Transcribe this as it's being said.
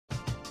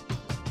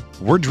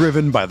We're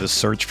driven by the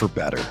search for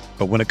better.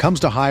 But when it comes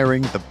to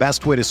hiring, the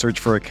best way to search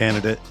for a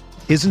candidate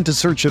isn't to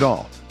search at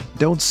all.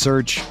 Don't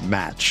search,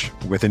 match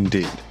with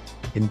Indeed.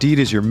 Indeed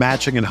is your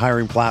matching and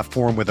hiring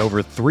platform with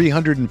over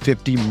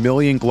 350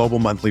 million global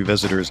monthly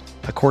visitors,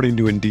 according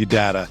to Indeed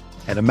data,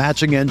 and a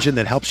matching engine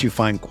that helps you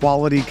find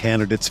quality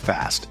candidates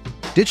fast.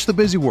 Ditch the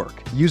busy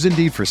work. Use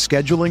Indeed for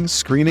scheduling,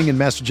 screening, and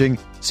messaging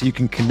so you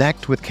can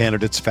connect with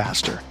candidates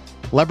faster.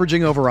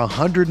 Leveraging over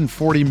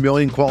 140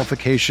 million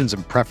qualifications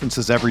and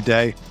preferences every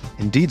day,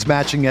 Indeed's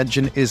matching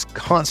engine is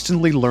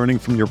constantly learning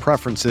from your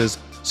preferences,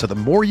 so the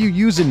more you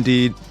use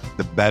Indeed,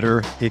 the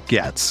better it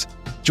gets.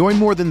 Join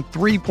more than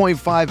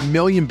 3.5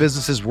 million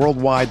businesses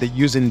worldwide that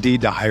use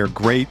Indeed to hire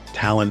great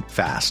talent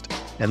fast.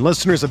 And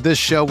listeners of this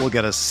show will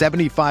get a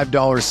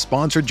 $75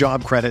 sponsored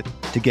job credit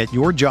to get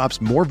your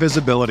jobs more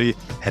visibility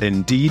at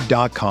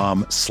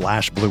Indeed.com/Blue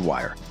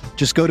Wire.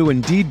 Just go to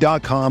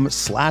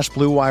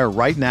Indeed.com/Blue Wire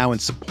right now and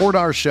support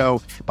our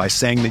show by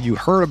saying that you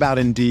heard about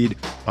Indeed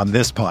on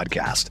this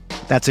podcast.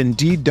 That's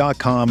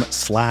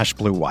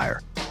Indeed.com/Blue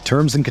Wire.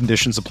 Terms and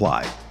conditions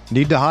apply.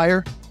 Need to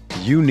hire?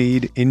 You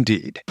need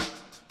Indeed.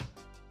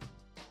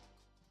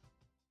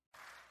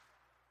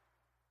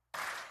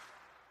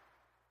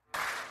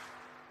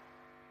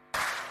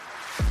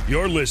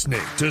 You're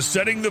listening to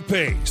Setting the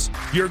Pace,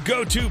 your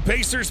go-to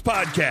Pacers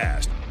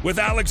podcast with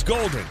Alex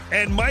Golden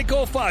and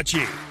Michael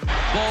Facci.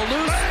 Ball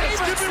loose. Lance,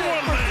 give me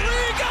one,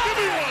 Lance. Give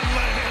me one,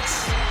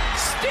 Lance.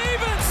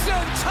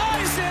 Stevenson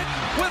ties it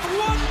with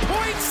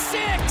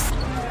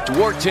 1.6.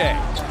 Duarte,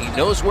 he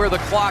knows where the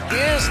clock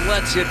is,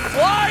 lets it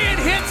fly, and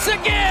hits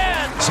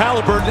again.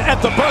 Halliburton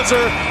at the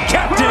buzzer.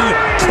 Captain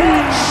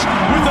Cooch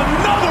with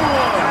another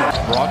one.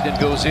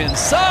 Brogdon goes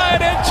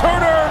inside, and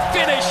Turner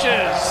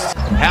finishes.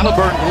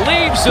 Halliburton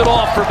leaves it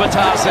off for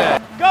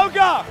Batase. Go,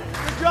 go.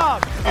 Good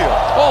job.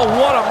 Oh,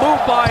 what a move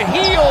by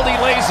Hield. He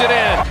lays it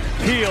in.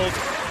 Hield.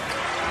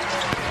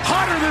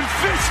 Hotter than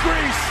fish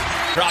grease.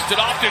 Dropped it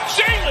off to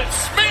Jalen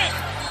Smith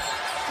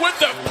with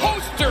the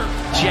poster.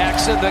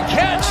 Jackson the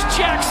catch.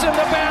 Jackson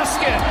the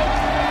basket.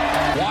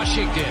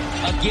 Washington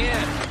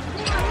again.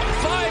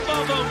 5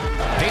 of them.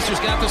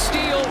 Pacers got the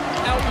steal.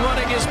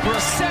 Outrunning is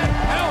Brissett.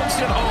 Pounds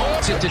it home.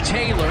 It's it to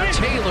Taylor.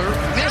 Taylor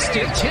missed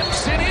it.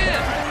 Tips it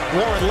in.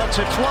 Warren lets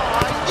it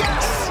fly.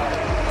 Yes!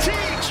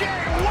 T.J.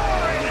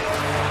 Warren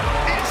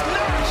is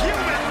not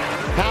human.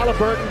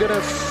 Halliburton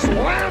gonna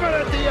slam it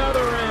at the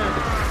other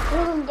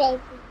end.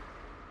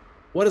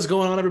 What is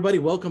going on, everybody?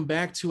 Welcome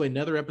back to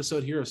another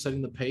episode here of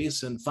Setting the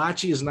Pace. And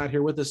Facci is not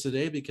here with us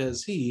today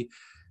because he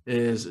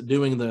is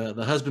doing the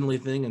husbandly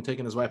thing and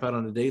taking his wife out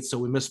on a date. So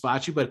we miss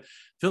Facci, but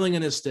filling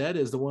in his stead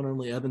is the one and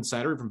only Evan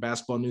Sider from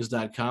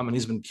basketballnews.com. And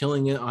he's been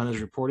killing it on his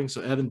reporting.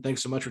 So Evan,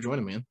 thanks so much for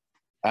joining me, man.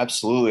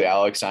 Absolutely,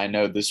 Alex. I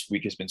know this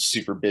week has been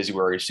super busy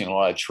where you're seeing a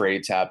lot of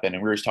trades happen,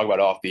 and we were just talking about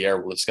it off the air.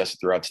 We'll discuss it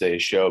throughout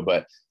today's show,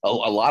 but a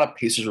lot of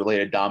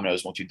Pacers-related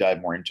dominoes once you dive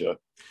more into it.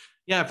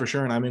 Yeah, for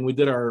sure. And I mean, we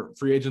did our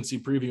free agency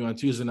preview on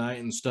Tuesday night,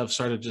 and stuff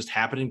started just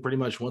happening pretty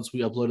much once we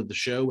uploaded the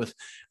show with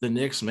the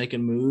Knicks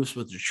making moves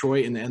with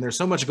Detroit, and there's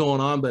so much going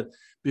on. But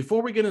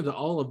before we get into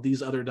all of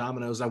these other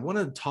dominoes, I want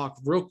to talk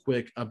real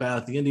quick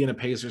about the Indiana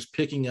Pacers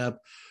picking up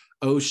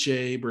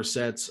Oshae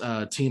Brissett's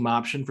team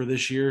option for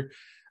this year.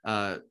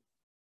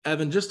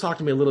 Evan, just talk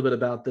to me a little bit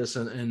about this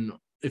and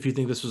if you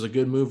think this was a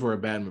good move or a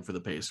bad move for the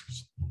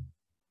Pacers.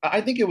 I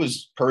think it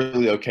was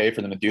perfectly okay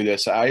for them to do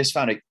this. I just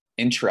found it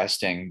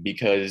interesting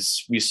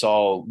because we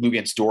saw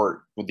Luguentz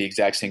Dort with the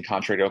exact same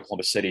contract at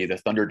Oklahoma City. The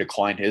Thunder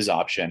declined his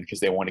option because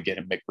they want to get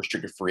him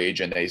restricted free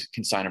agent. They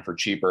can sign him for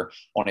cheaper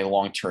on a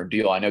long-term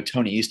deal. I know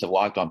Tony East of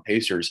Locked On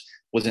Pacers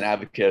was an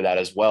advocate of that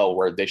as well,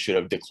 where they should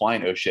have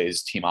declined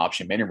O'Shea's team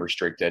option, made him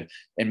restricted,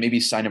 and maybe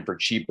sign him for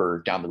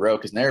cheaper down the road.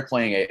 Because they're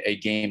playing a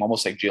game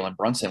almost like Jalen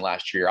Brunson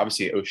last year.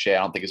 Obviously, O'Shea, I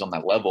don't think is on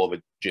that level of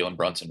a Jalen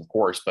Brunson, of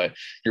course, but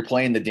you're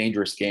playing the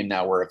dangerous game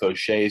now where if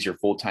O'Shea is your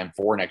full-time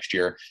 4 next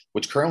year,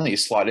 which currently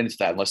is slotted into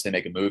that unless they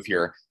make a move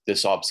here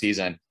this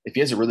offseason, if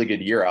he has a really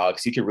good year,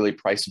 Alex, he could really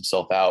price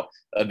himself out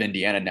of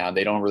Indiana now.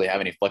 They don't really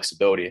have any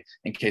flexibility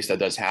in case that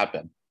does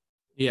happen.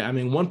 Yeah, I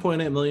mean,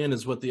 $1.8 million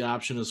is what the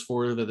option is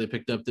for that they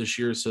picked up this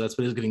year, so that's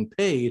what he's getting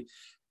paid.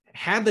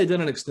 Had they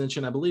done an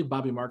extension, I believe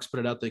Bobby Marks put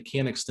it out, they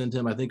can extend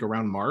him, I think,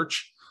 around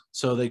March,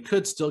 so they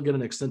could still get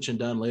an extension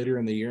done later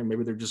in the year.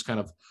 Maybe they're just kind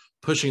of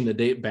pushing the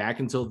date back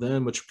until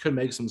then, which could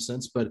make some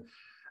sense. But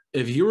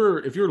if you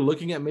were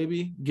looking at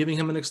maybe giving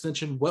him an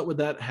extension, what would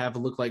that have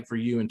looked like for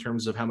you in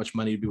terms of how much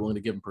money you'd be willing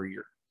to give him per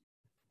year?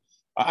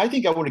 I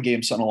think I would have gave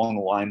him something along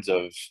the lines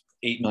of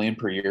 $8 million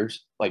per year,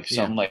 like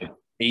something like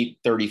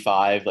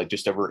 835, like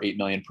just over 8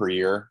 million per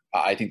year.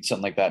 I think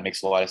something like that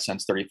makes a lot of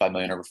sense. 35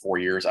 million over 4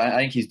 years. I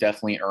think he's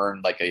definitely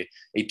earned like a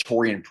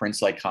Taurean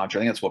Prince-like contract. I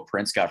think that's what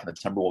Prince got from the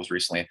Timberwolves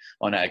recently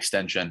on that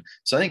extension.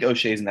 So I think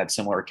O'Shea's in that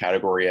similar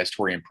category as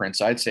Taurean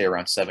Prince. I'd say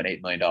around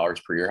 $7-8 million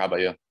per year. How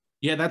about you?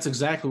 Yeah, that's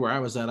exactly where I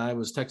was at. I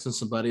was texting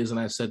some buddies and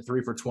I said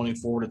 3 for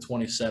 24 to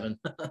 27,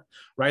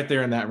 right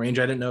there in that range.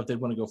 I didn't know if they'd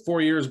want to go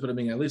 4 years, but I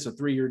mean, at least a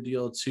 3-year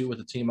deal too with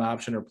a team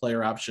option or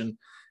player option.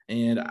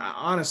 And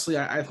honestly,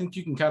 I think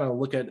you can kind of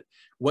look at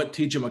what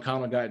TJ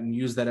McConnell got and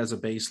use that as a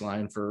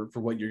baseline for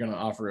what you're going to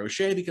offer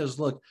O'Shea. Because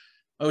look,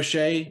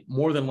 O'Shea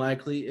more than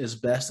likely is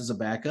best as a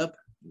backup.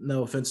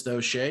 No offense to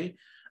O'Shea.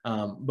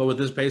 But with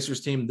this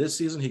Pacers team this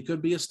season, he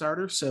could be a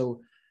starter.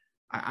 So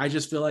I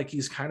just feel like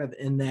he's kind of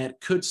in that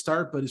could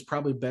start, but he's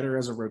probably better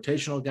as a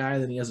rotational guy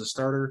than he is a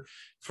starter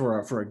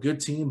for a good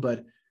team.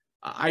 But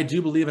I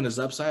do believe in his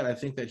upside. I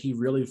think that he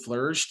really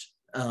flourished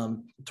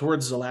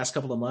towards the last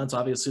couple of months.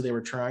 Obviously, they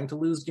were trying to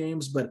lose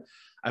games, but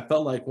I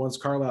felt like once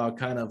Carlisle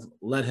kind of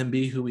let him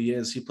be who he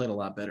is, he played a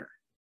lot better.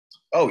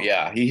 Oh,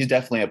 yeah. He's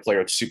definitely a player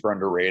that's super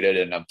underrated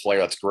and a player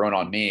that's grown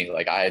on me.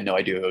 Like, I had no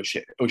idea who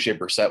O'Shea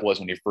Brissett was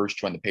when he first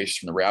joined the Pacers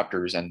from the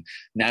Raptors, and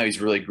now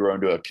he's really grown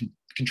to a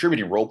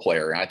contributing role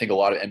player. And I think a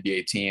lot of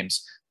NBA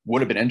teams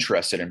would have been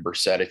interested in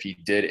Brissett if he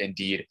did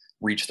indeed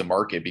reach the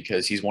market,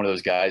 because he's one of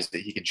those guys that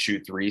he can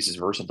shoot threes. He's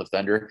a versatile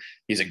defender.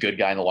 He's a good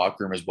guy in the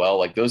locker room as well.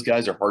 Like, those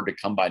guys are hard to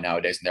come by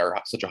nowadays, and they're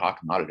such a hot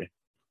commodity.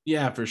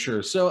 Yeah, for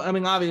sure. So, I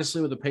mean,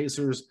 obviously with the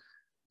Pacers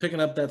picking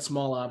up that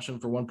small option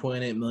for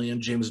 $1.8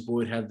 million, James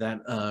Boyd had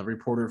that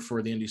reporter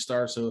for the Indy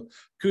Star. So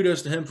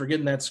kudos to him for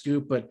getting that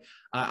scoop. But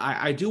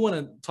I do want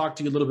to talk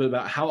to you a little bit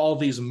about how all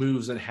these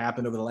moves that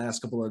happened over the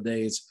last couple of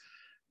days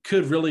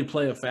could really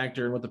play a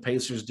factor in what the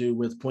Pacers do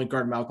with point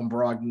guard Malcolm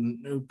Brogdon,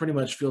 who pretty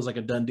much feels like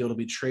a done deal to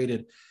be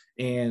traded.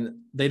 And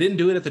they didn't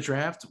do it at the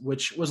draft,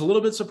 which was a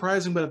little bit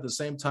surprising, but at the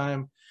same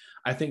time,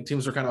 I think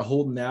teams are kind of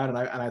holding out. And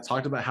I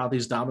talked about how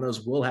these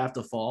dominoes will have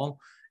to fall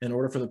in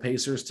order for the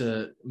Pacers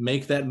to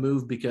make that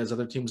move, because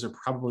other teams are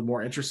probably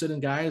more interested in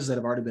guys that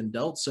have already been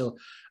dealt. So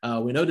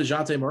we know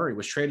DeJounte Murray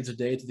was traded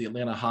today to the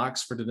Atlanta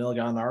Hawks for Danilo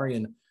Gallinari,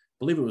 and I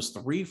believe it was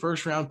 3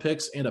 first-round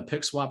picks and a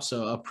pick swap.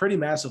 So a pretty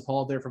massive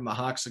haul there from the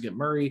Hawks to get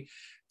Murray.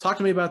 Talk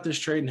to me about this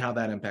trade and how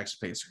that impacts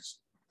the Pacers.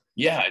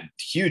 Yeah,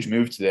 huge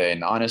move today.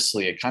 And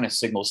honestly, it kind of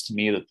signals to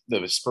me that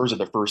the Spurs are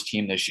the first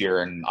team this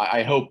year. And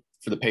I hope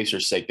for the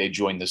Pacers' sake, they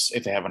join this,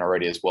 if they haven't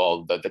already as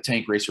well, the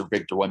tank race for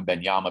Victor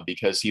Wembanyama,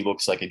 because he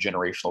looks like a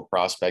generational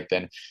prospect.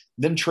 And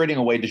them trading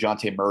away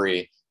DeJounte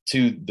Murray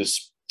to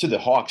the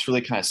Hawks really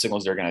kind of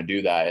signals they're going to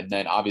do that. And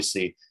then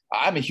obviously,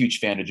 I'm a huge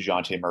fan of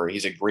DeJounte Murray.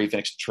 He's a great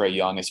fit to Trae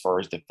Young as far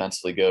as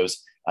defensively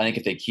goes. I think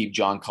if they keep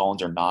John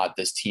Collins or not,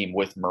 this team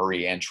with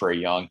Murray and Trae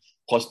Young,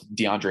 plus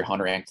DeAndre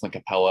Hunter and Clint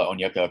Capella,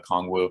 Onyeka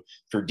Okongwu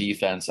for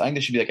defense, I think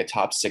they should be like a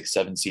top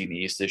 6-7 seed in the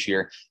East this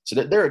year. So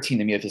they're a team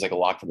to me that feels like a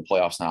lock for the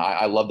playoffs now.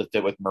 I love the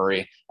fit with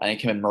Murray. I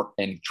think him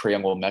and Trae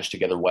Young will mesh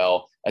together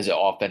well as an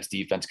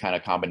offense-defense kind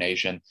of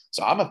combination.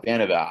 So I'm a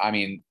fan of that. I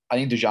mean, I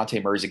think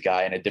DeJounte Murray's a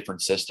guy in a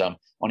different system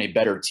on a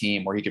better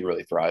team where he could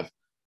really thrive.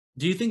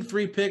 Do you think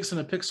 3 picks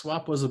and a pick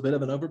swap was a bit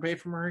of an overpay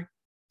for Murray?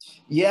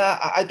 Yeah,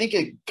 I think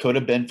it could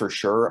have been for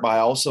sure. But I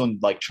also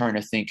like trying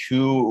to think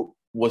who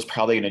was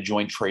probably going to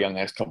join Trae Young the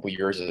next couple of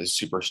years as a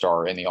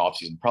superstar in the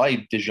offseason.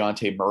 Probably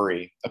DeJounte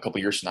Murray a couple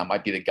of years from now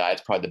might be the guy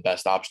that's probably the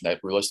best option that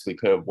realistically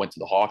could have went to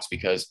the Hawks,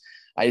 because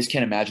I just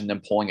can't imagine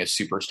them pulling a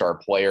superstar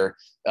player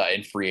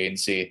in free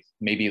agency,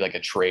 maybe like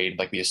a trade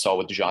like we saw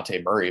with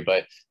DeJounte Murray.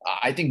 But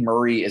I think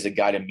Murray is a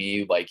guy to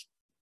me like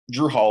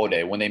Drew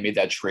Holiday, when they made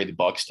that trade, the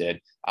Bucks did.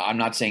 I'm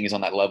not saying he's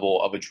on that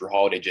level of a Drew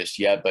Holiday just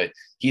yet, but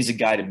he's a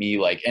guy to me,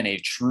 like in a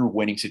true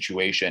winning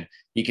situation,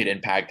 he could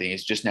impact things.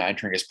 He's just now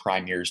entering his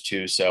prime years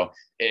too. So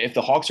if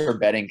the Hawks are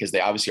betting, because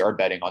they obviously are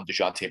betting on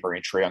DeJounte Murray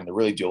and Trae Young, they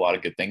really do a lot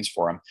of good things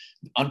for him.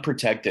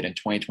 Unprotected in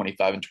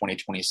 2025 and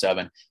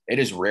 2027, it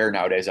is rare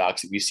nowadays,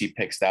 Alex, that we see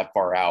picks that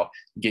far out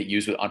get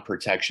used with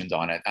unprotections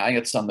on it. I think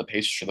it's something the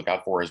Pacers should look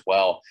out for as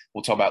well.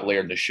 We'll talk about it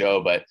later in the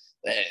show, but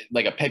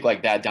like a pick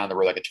like that down the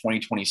road, like a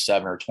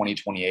 2027 or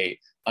 2028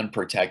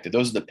 unprotected,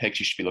 those are the picks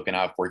you should be looking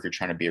out for if you're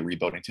trying to be a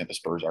rebuilding team. The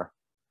Spurs are.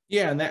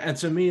 Yeah, and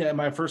to me,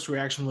 my first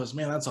reaction was,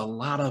 man, that's a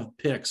lot of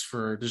picks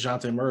for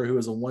DeJounte Murray, who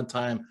is a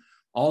one-time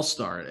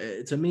all-star.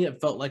 To me, it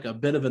felt like a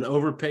bit of an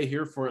overpay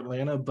here for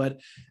Atlanta,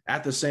 but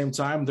at the same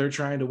time, they're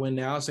trying to win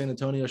now. San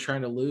Antonio's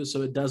trying to lose,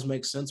 so it does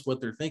make sense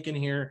what they're thinking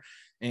here.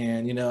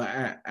 And, you know,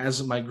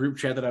 as my group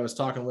chat that I was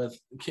talking with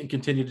can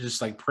continue to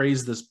just like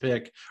praise this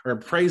pick, or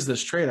praise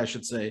this trade, I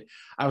should say,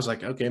 I was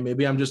like, okay,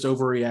 maybe I'm just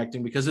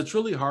overreacting, because it's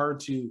really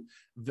hard to,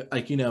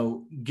 like, you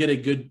know, get a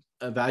good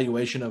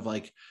evaluation of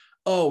like,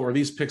 oh, are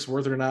these picks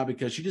worth it or not?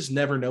 Because you just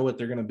never know what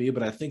they're going to be.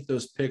 But I think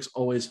those picks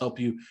always help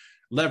you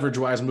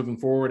leverage-wise moving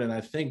forward. And I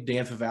think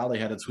Dan Favale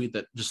had a tweet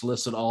that just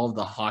listed all of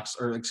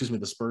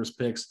the Spurs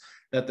picks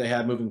that they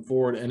had moving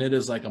forward, and it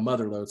is like a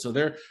mother load. So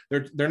they're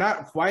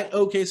not quite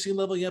OKC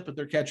level yet, but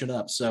they're catching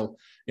up. So,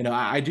 you know,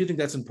 I do think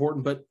that's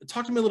important. But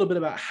talk to me a little bit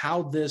about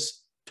how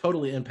this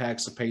totally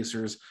impacts the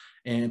Pacers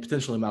and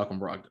potentially Malcolm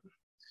Brogdon.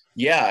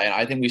 Yeah, and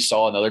I think we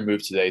saw another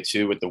move today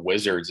too with the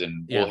Wizards,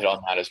 and we'll hit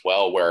on that as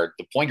well, where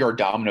the point guard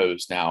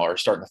dominoes now are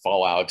starting to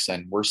fall, Alex,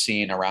 and we're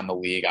seeing around the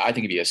league. I think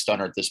it'd be a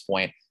stunner at this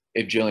point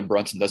if Jalen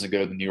Brunson doesn't go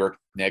to the New York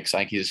Knicks. I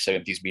think he's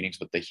setting up these meetings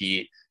with the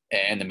Heat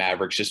and the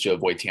Mavericks just to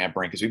avoid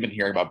tampering, because we've been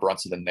hearing about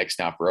Brunson and the Knicks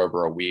now for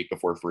over a week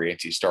before free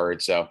agency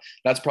started. So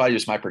that's probably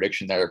just my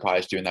prediction there. They're probably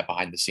just doing that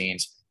behind the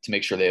scenes to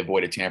make sure they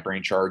avoid a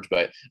tampering charge.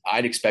 But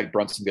I'd expect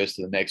Brunson goes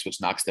to the Knicks, which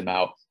knocks them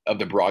out of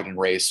the Brogdon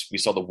race. We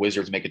saw the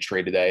Wizards make a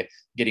trade today,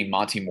 getting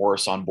Monty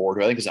Morris on board,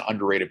 who I think is an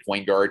underrated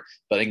point guard,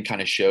 but I think it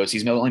kind of shows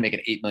he's only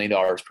making $8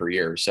 million per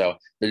year. So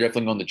they're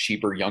definitely going the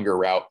cheaper, younger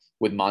route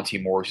with Monty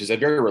Morris, who's a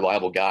very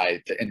reliable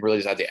guy and really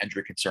doesn't have the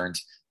injury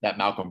concerns that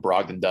Malcolm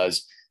Brogdon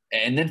does.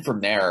 And then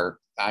from there,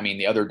 I mean,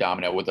 the other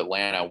domino with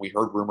Atlanta, we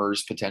heard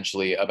rumors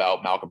potentially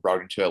about Malcolm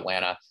Brogdon to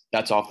Atlanta.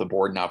 That's off the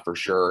board now for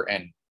sure.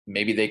 And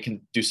maybe they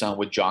can do something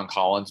with John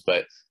Collins,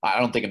 but I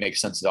don't think it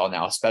makes sense at all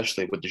now,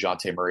 especially with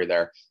DeJounte Murray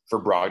there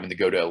for Brogdon to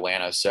go to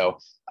Atlanta. So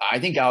I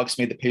think Alex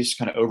made the Pacers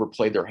kind of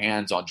overplayed their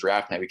hands on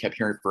draft night. We kept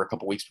hearing for a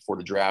couple weeks before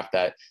the draft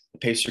that the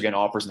Pacers are getting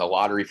offers in the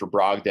lottery for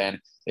Brogdon.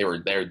 They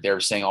were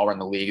saying all around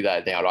the league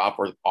that they had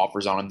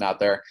offers on him out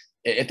there.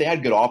 If they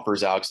had good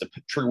offers, Alex, the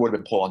trigger would have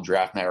been pulled on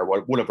draft night, or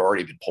would have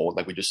already been pulled,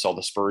 like we just saw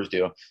the Spurs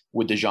do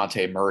with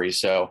DeJounte Murray.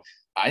 So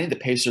I think the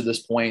Pacers at this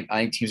point,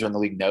 I think teams around the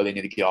league know they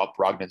need to get off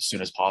Brogdon as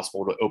soon as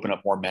possible to open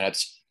up more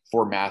minutes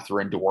for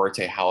Mathurin,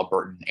 Duarte,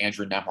 Halliburton,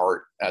 Andrew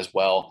Nembhard as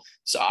well.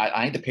 So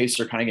I think the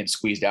Pacers are kind of getting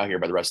squeezed out here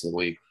by the rest of the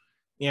league.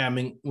 Yeah, I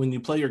mean, when you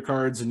play your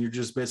cards and you're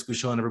just basically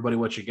showing everybody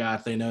what you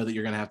got, they know that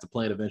you're going to have to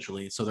play it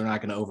eventually, so they're not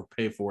going to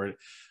overpay for it.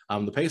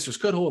 The Pacers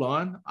could hold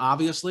on,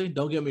 obviously,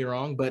 don't get me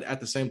wrong, but at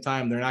the same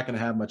time, they're not going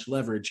to have much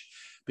leverage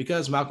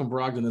because Malcolm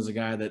Brogdon is a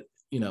guy that,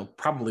 you know,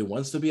 probably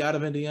wants to be out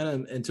of Indiana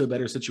and into a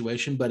better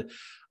situation. But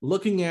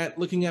looking at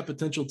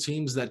potential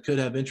teams that could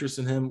have interest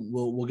in him,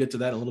 we'll get to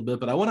that in a little bit.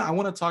 But I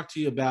want to talk to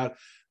you about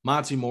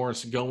Monty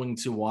Morris going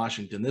to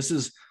Washington. This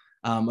is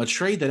a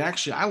trade that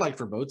actually I like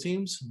for both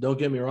teams. Don't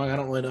get me wrong. I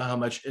don't really know how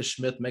much Ish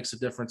Smith makes a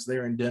difference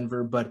there in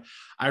Denver, but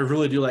I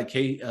really do like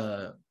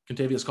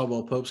Kentavious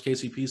Caldwell-Pope's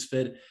KCP's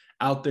fit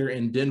out there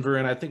in Denver.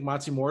 And I think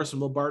Monty Morris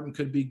and Will Barton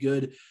could be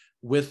good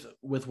with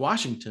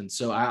Washington.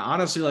 So I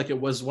honestly, like,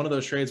 it was one of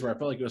those trades where I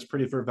felt like it was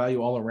pretty fair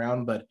value all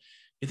around. But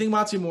you think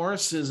Monty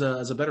Morris is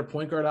a better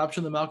point guard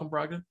option than Malcolm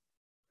Brogdon?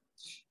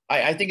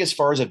 I think as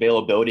far as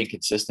availability and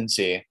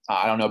consistency,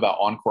 I don't know about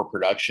on-court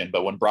production,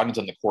 but when Brogdon's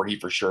on the court, he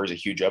for sure is a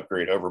huge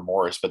upgrade over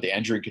Morris. But the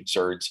injury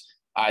concerns,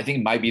 I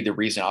think, might be the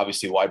reason,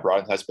 obviously, why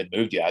Brogdon hasn't been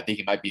moved yet. I think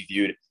he might be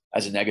viewed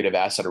as a negative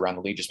asset around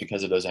the league just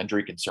because of those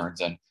injury concerns.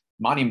 And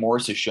Monty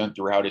Morris has shown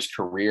throughout his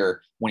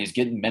career, when he's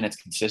getting minutes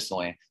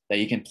consistently, that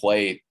he can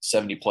play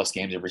 70-plus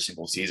games every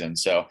single season.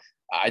 So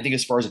I think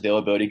as far as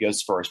availability goes,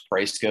 as far as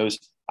price goes,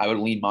 I would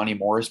lean Monty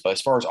Morris, but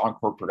as far as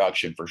on-court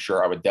production, for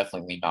sure, I would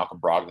definitely lean Malcolm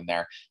Brogdon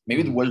there.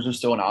 Maybe the Wizards are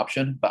still an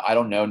option, but I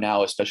don't know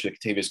now, especially with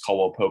Kentavious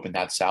Caldwell-Pope and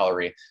that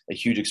salary, a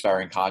huge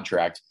expiring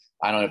contract.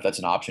 I don't know if that's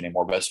an option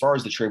anymore. But as far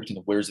as the trade between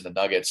the Wizards and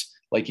the Nuggets,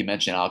 like you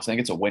mentioned, Alex, I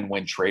think it's a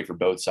win-win trade for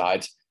both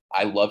sides.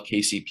 I love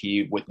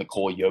KCP with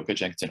Nikola Jokic. I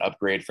think it's an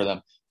upgrade for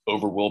them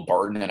over Will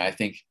Barton. And I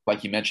think,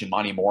 like you mentioned,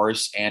 Monty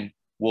Morris and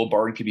Will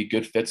Barton could be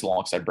good fits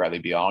alongside Bradley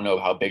Beal. I don't know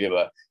how big of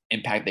an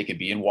impact they could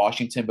be in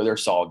Washington, but they're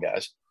solid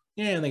guys.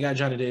 Yeah, and they got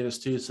Johnny Davis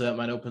too, so that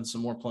might open some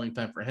more playing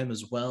time for him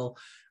as well,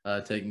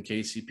 taking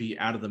KCP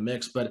out of the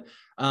mix. But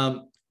I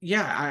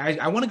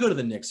want to go to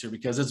the Knicks here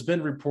because it's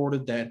been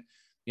reported that,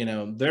 you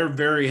know, they're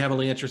very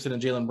heavily interested in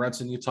Jalen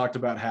Brunson. You talked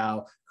about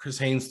how Chris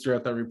Haynes threw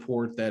out that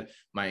report that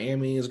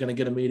Miami is going to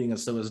get a meeting, and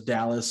so is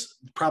Dallas,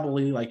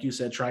 probably, like you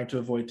said, trying to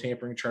avoid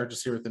tampering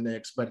charges here with the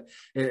Knicks. But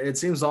it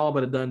seems all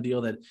but a done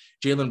deal that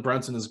Jalen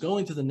Brunson is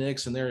going to the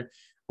Knicks, and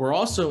we're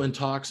also in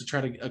talks to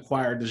try to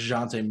acquire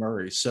DeJounte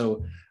Murray.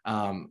 So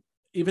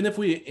even if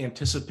we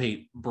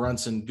anticipate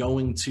Brunson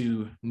going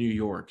to New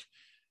York,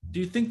 do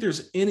you think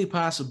there's any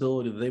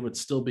possibility that they would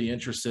still be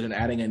interested in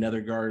adding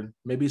another guard,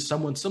 maybe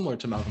someone similar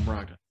to Malcolm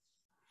Brogdon?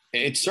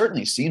 It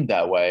certainly seemed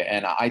that way.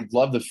 And I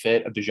love the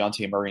fit of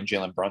DeJounte Murray and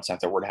Jalen Brunson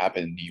if that were to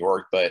happen in New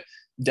York. But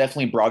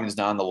definitely Brogdon's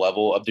not on the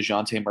level of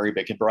DeJounte Murray,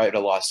 but can provide a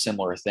lot of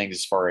similar things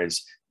as far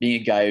as being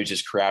a guy who's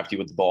just crafty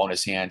with the ball in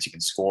his hands. He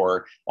can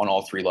score on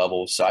all three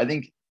levels. So I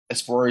think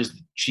as far as the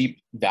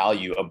cheap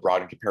value of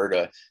Brogdon compared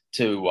to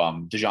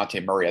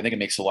DeJounte Murray, I think it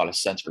makes a lot of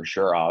sense for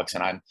sure, Alex.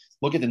 And I'm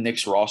looking at the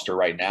Knicks roster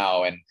right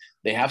now, and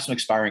they have some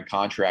expiring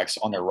contracts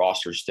on their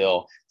roster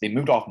still. They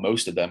moved off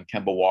most of them,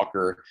 Kemba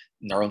Walker,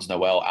 Nerlens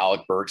Noel,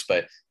 Alec Burks,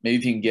 but maybe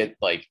if you can get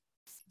like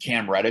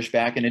Cam Reddish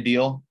back in a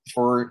deal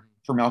for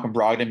Malcolm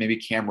Brogdon, maybe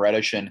Cam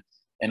Reddish and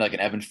like an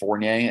Evan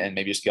Fournier, and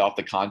maybe just get off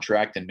the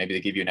contract and maybe they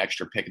give you an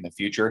extra pick in the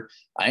future.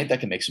 I think that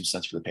can make some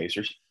sense for the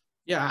Pacers.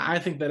 Yeah, I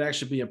think that'd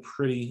actually be a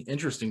pretty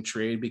interesting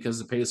trade because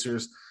the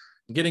Pacers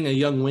getting a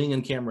young wing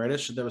in Cam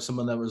Reddish, that was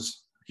somebody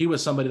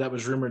that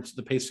was rumored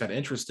the Pacers had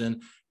interest in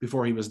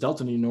before he was dealt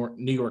to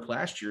New York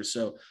last year.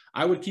 So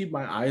I would keep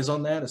my eyes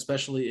on that,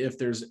 especially if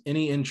there's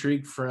any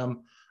intrigue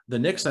from the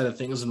Knicks side of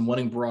things and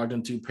wanting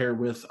Brogdon to pair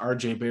with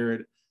RJ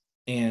Barrett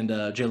and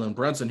Jalen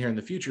Brunson here in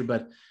the future.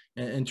 But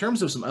in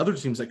terms of some other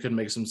teams that could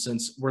make some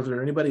sense, is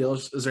there anybody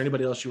else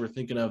you were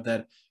thinking of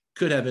that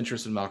could have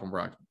interest in Malcolm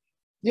Brogdon?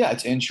 Yeah,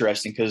 it's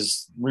interesting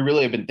because we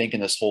really have been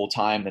thinking this whole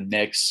time the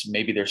Knicks,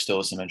 maybe there's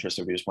still some interest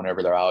if we just went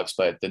over there, Alex,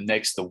 but the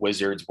Knicks, the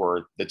Wizards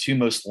were the two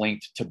most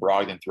linked to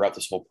Brogdon throughout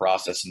this whole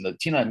process. And the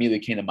team that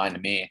immediately came to mind to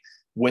me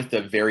with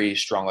the very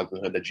strong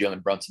likelihood that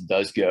Jalen Brunson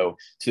does go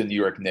to the New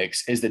York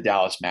Knicks is the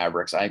Dallas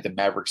Mavericks. I think the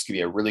Mavericks could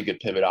be a really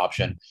good pivot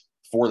option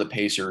for the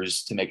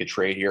Pacers to make a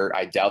trade here.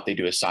 I doubt they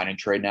do a sign and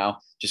trade now,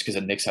 just because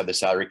the Knicks have the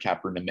salary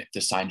cap room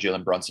to sign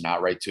Jalen Brunson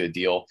outright to a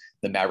deal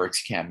the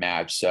Mavericks can't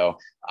match. So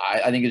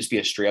I think it'd just be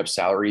a straight up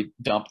salary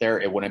dump there.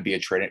 It wouldn't be a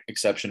trade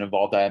exception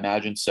involved, I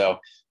imagine. So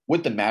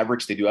with the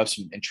Mavericks, they do have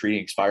some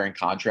intriguing expiring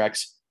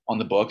contracts on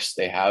the books.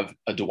 They have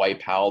a Dwight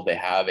Powell. They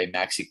have a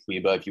Maxi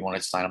Kleber. If you want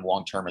to sign him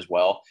long-term as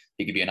well,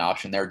 he could be an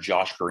option there.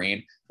 Josh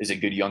Green is a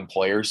good young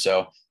player.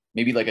 So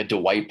maybe like a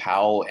Dwight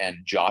Powell and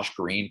Josh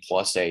Green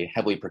plus a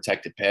heavily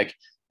protected pick.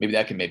 Maybe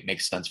that can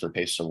make sense for the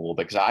Pacers a little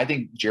bit. Because I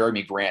think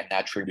Jeremy Grant, in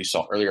that trade we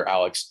saw earlier,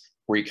 Alex,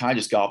 where he kind of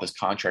just got off his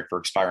contract for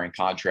expiring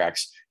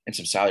contracts and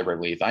some salary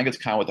relief. I think it's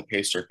kind of what the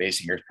Pacers are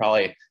facing here. It's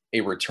probably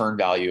a return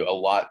value a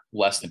lot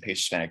less than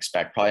Pacers fans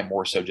expect. Probably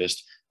more so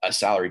just a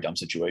salary dump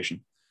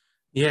situation.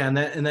 Yeah,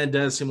 and that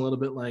does seem a little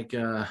bit like,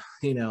 like,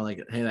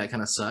 hey, that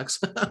kind of sucks.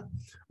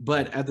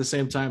 But at the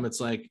same time,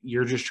 it's like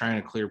you're just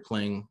trying to clear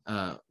playing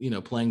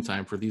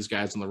time for these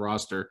guys on the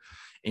roster.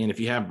 And if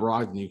you have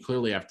Brogdon, you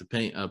clearly have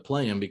to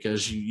play him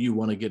because you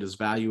want to get his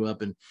value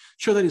up and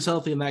show that he's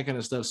healthy and that kind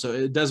of stuff. So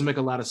it does make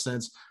a lot of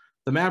sense.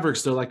 The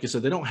Mavericks, though, like you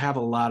said, they don't have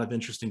a lot of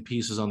interesting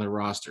pieces on their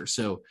roster.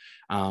 So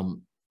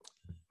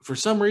for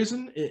some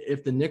reason,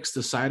 if the Knicks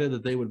decided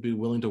that they would be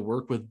willing to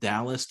work with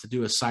Dallas to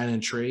do a sign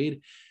and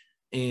trade,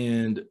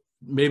 and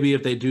maybe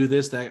if they do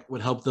this, that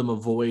would help them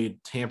avoid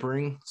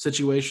tampering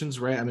situations,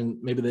 right? I mean,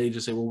 maybe they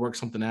just say, we'll work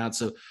something out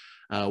so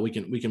we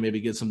can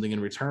maybe get something in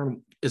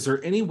return. Is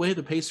there any way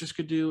the Pacers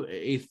could do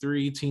a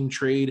 3-team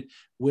trade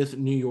with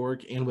New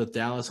York and with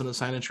Dallas on a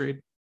sign and trade?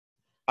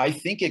 I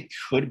think it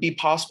could be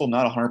possible. I'm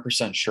not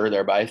 100% sure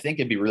there, but I think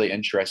it'd be really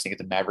interesting if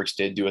the Mavericks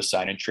did do a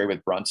sign and trade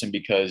with Brunson,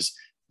 because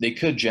they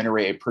could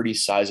generate a pretty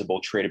sizable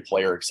traded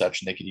player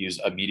exception they could use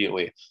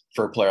immediately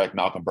for a player like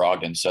Malcolm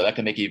Brogdon. So that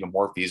can make it even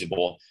more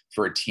feasible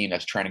for a team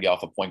that's trying to get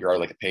off a point guard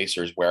like the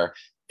Pacers, where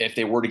if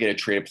they were to get a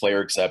traded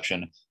player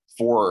exception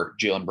for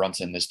Jalen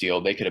Brunson in this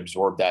deal, they could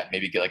absorb that,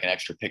 maybe get like an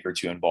extra pick or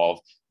two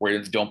involved where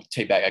they don't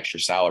take back extra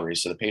salary.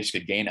 So the Pacers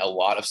could gain a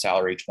lot of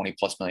salary, $20+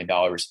 million,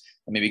 and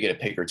maybe get a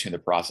pick or two in the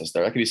process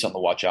there. That could be something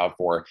to watch out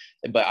for.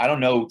 But I don't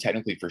know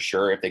technically for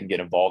sure if they can get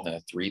involved in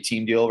a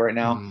 3-team deal right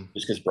now,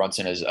 just because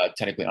Brunson is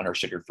technically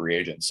unrestricted free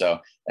agent. So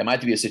it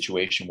might be a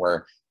situation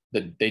where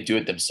they do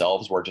it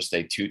themselves, where just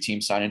a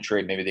 2-team sign and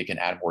trade, maybe they can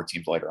add more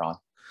teams later on.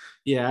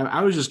 Yeah,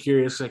 I was just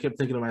curious. I kept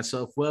thinking to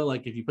myself, well,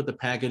 like if you put the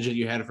package that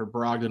you had for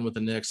Brogdon with the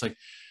Knicks, like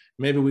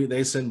maybe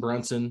they send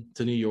Brunson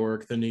to New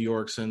York, then New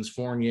York sends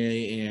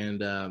Fournier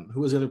and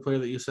who was the other player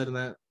that you said in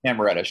that?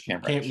 Cam Reddish.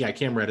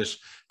 Cam Reddish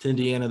to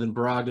Indiana, then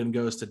Brogdon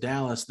goes to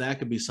Dallas. That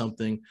could be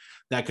something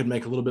that could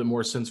make a little bit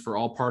more sense for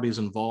all parties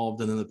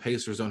involved, and then the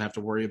Pacers don't have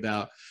to worry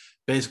about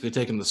basically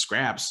taking the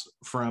scraps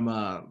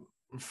from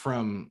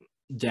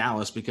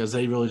Dallas, because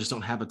they really just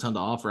don't have a ton to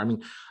offer. I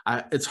mean,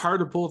 it's hard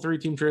to pull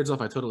 3-team trades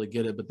off. I totally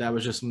get it, but that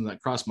was just something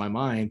that crossed my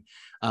mind.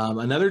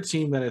 Another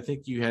team that I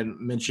think you had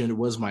mentioned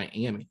was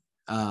Miami.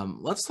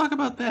 Let's talk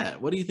about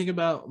that. What do you think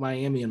about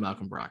Miami and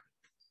Malcolm Brogdon?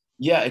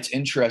 Yeah, it's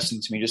interesting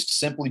to me just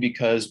simply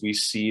because we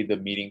see the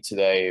meeting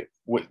today,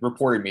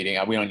 reported meeting.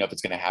 We don't know if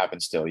it's going to happen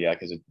still yet,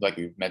 because like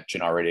we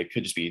mentioned already, it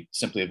could just be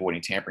simply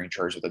avoiding tampering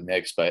charges with the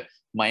Knicks. But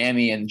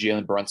Miami and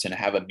Jalen Brunson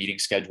have a meeting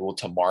scheduled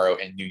tomorrow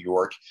in New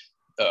York,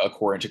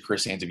 according to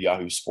Chris Haynes of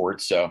Yahoo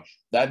Sports. So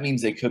that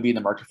means they could be in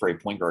the market for a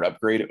point guard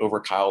upgrade over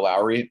Kyle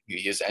Lowry.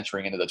 He is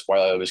entering into the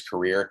twilight of his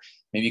career.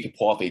 Maybe you could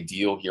pull off a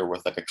deal here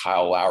with like a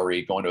Kyle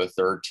Lowry going to a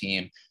 3rd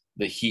team.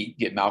 The Heat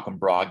get Malcolm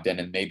Brogdon,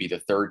 and maybe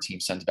the 3rd team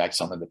sends back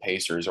something to the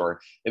Pacers. Or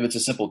if it's a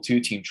simple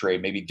 2-team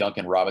trade, maybe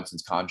Duncan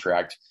Robinson's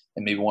contract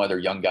and maybe one of their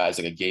young guys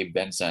like a Gabe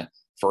Vincent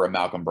for a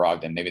Malcolm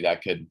Brogdon. Maybe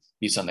that could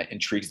be something that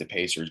intrigues the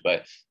Pacers.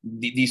 But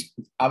these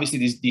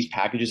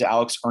packages,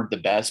 Alex, aren't the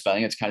best. But I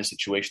think it's kind of a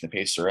situation the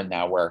Pacers are in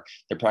now, where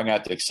they're probably going to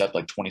have to accept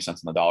like 20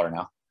 cents on the dollar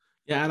now.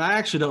 Yeah, and I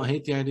actually don't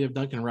hate the idea of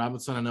Duncan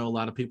Robinson. I know a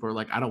lot of people are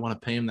like, I don't want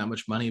to pay him that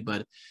much money,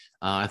 but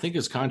I think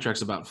his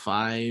contract's about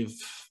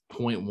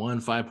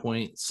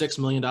 $5.6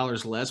 million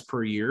less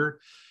per year.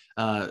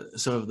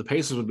 So if the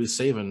Pacers would be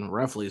saving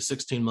roughly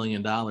 $16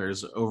 million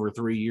over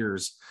 3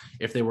 years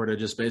if they were to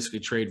just basically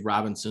trade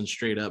Robinson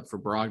straight up for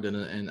Brogdon.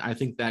 And I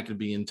think that could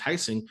be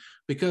enticing,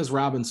 because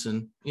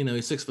Robinson, he's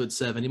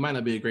 6'7". He might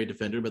not be a great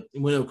defender, but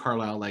we know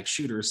Carlisle likes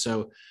shooters.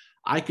 So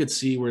I could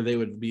see where they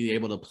would be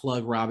able to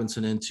plug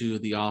Robinson into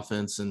the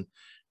offense and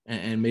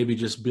maybe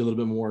just be a little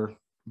bit more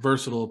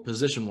versatile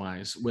position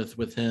wise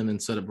with him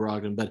instead of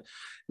Brogdon. But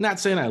not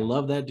saying I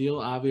love that deal,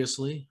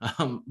 obviously.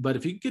 But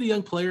if you could get a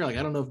young player, like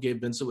I don't know if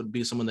Gabe Vincent would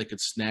be someone that could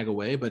snag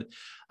away, but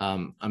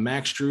a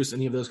Max Strus,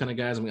 any of those kind of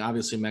guys. I mean,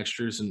 obviously Max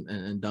Strus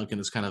and Duncan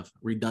is kind of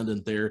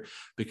redundant there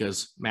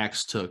because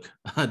Max took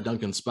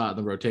Duncan's spot in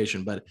the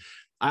rotation. But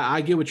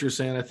I get what you're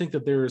saying. I think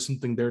that there is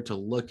something there to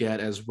look at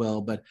as well.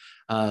 But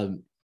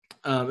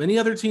any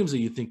other teams that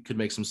you think could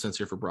make some sense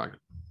here for Brogdon?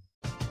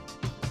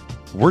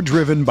 We're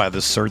driven by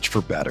the search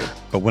for better.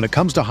 But when it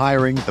comes to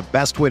hiring, the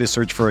best way to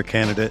search for a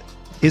candidate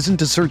isn't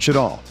to search at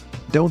all.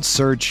 Don't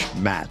search,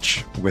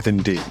 match with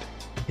Indeed.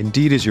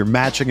 Indeed is your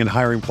matching and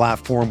hiring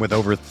platform with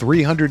over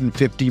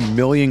 350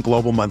 million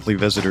global monthly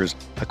visitors,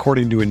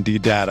 according to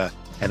Indeed data,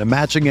 and a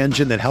matching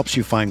engine that helps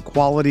you find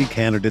quality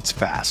candidates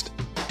fast.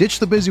 Ditch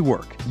the busy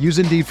work. Use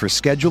Indeed for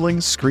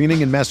scheduling,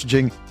 screening, and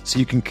messaging so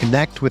you can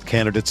connect with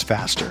candidates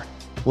faster.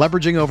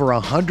 Leveraging over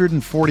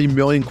 140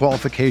 million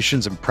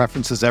qualifications and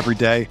preferences every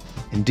day,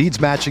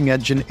 Indeed's matching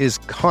engine is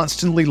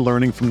constantly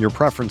learning from your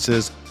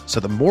preferences,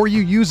 so the more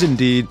you use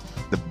Indeed,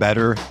 the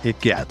better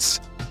it gets.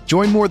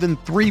 Join more than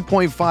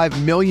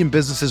 3.5 million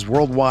businesses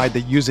worldwide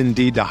that use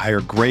Indeed to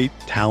hire great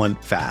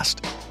talent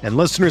fast. And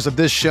listeners of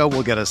this show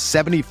will get a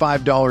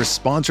 $75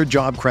 sponsored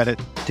job credit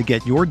to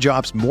get your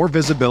jobs more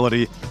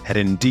visibility at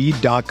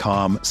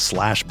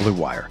Indeed.com/Blue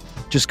Wire.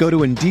 Just go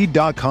to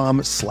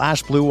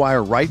Indeed.com/Blue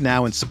Wire right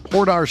now and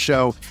support our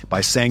show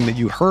by saying that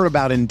you heard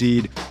about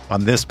Indeed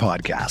on this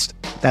podcast.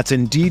 That's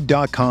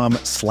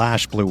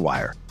Indeed.com/Blue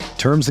Wire.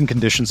 Terms and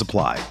conditions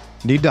apply.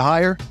 Need to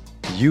hire?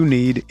 You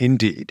need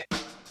Indeed.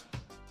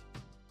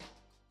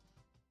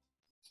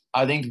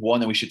 I think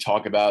one that we should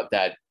talk about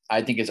that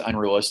I think is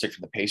unrealistic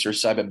from the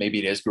Pacers side, but maybe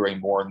it is growing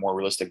more and more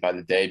realistic by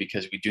the day,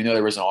 because we do know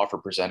there was an offer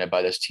presented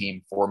by this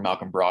team for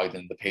Malcolm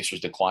Brogdon. The Pacers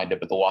declined it,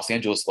 but the Los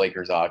Angeles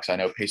Lakers, Alex, I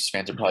know Pacers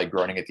fans are probably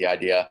groaning at the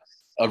idea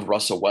of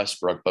Russell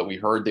Westbrook, but we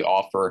heard the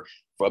offer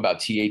for about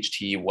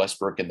THT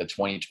Westbrook and the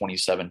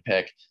 2027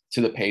 pick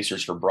to the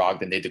Pacers for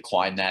Brogdon. They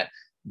declined that.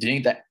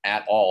 Didn't that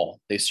at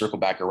all. They circle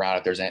back around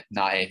if there's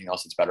not anything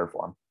else that's better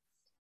for him.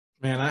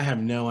 Man, I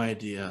have no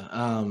idea.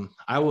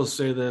 I will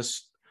say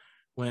this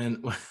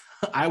when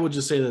I would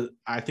just say that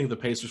I think the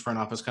Pacers front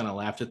office kind of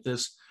laughed at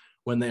this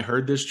when they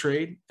heard this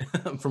trade,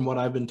 from what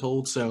I've been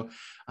told. So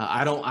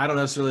I don't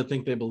necessarily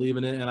think they believe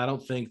in it, and I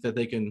don't think that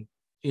they can,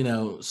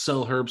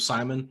 sell Herb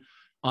Simon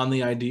on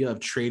the idea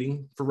of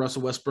trading for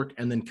Russell Westbrook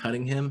and then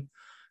cutting him,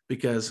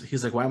 because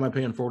he's like, why am I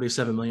paying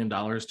 $47 million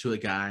to a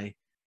guy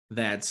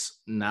that's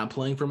not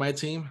playing for my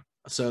team?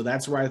 So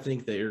that's where I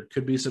think there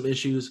could be some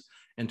issues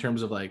in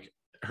terms of like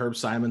Herb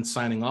Simon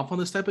signing off on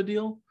this type of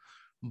deal.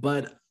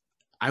 But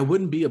I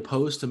wouldn't be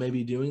opposed to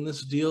maybe doing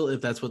this deal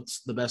if that's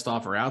what's the best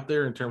offer out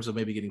there in terms of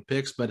maybe getting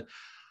picks. But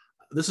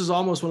this is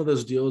almost one of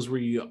those deals where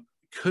you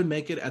could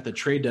make it at the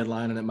trade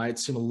deadline, and it might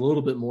seem a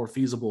little bit more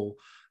feasible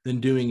than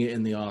doing it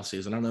in the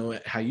offseason. I don't know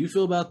how you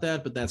feel about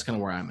that, but that's kind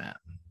of where I'm at.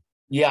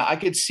 Yeah, I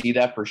could see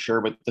that for sure.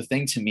 But the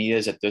thing to me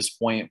is, at this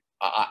point,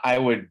 I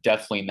would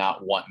definitely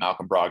not want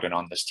Malcolm Brogdon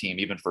on this team,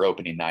 even for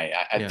opening night.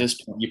 At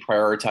this point, you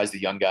prioritize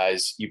the young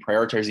guys. You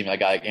prioritize even a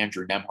guy like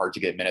Andrew Nembhard to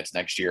get minutes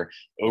next year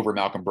over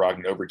Malcolm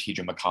Brogdon, over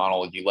TJ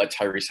McConnell. You let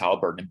Tyrese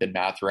Halliburton and Ben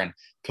Mathurin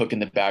cook in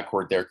the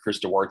backcourt there. Chris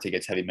Duarte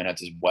gets heavy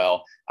minutes as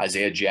well.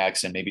 Isaiah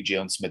Jackson, maybe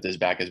Jalen Smith is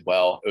back as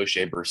well.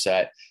 O'Shea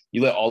Brissett.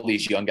 You let all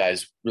these young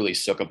guys really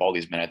soak up all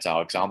these minutes,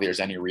 Alex. I don't think there's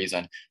any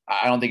reason.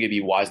 I don't think it'd be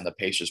wise on the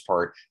Pacers'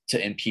 part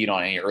to impede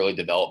on any early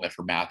development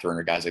for Mathurin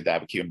or guys like that,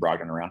 but keeping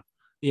Brogdon around.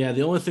 Yeah,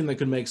 the only thing that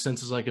could make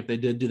sense is like if they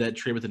did do that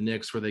trade with the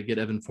Knicks where they get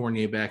Evan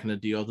Fournier back in the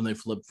deal, then they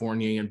flip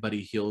Fournier and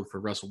Buddy Hield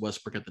for Russell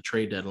Westbrook at the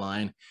trade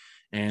deadline.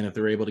 And if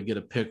they're able to get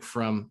a pick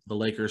from the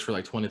Lakers for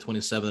like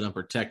 2027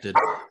 unprotected,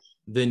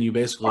 then you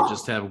basically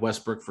just have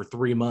Westbrook for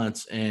 3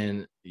 months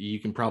and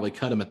you can probably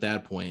cut him at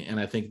that point. And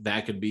I think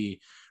that could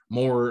be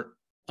more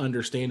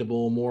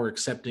understandable, more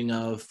accepting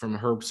of from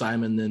Herb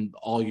Simon than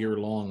all year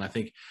long. I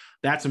think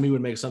that to me would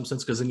make some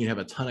sense, because then you have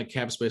a ton of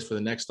cap space for the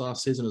next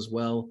offseason as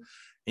well.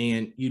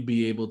 And you'd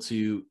be able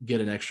to get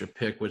an extra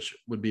pick, which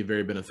would be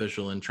very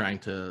beneficial in trying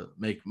to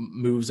make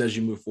moves as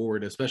you move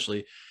forward,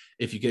 especially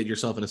if you get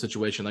yourself in a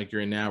situation like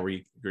you're in now where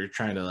you're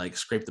trying to like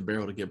scrape the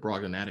barrel to get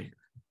Brogdon out of here.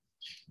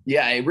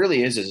 Yeah, it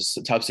really is. It's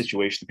a tough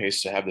situation the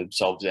Pacers have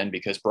themselves in,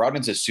 because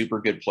Brogdon's a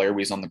super good player when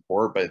he's on the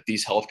court, but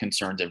these health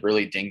concerns have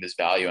really dinged his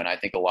value. And I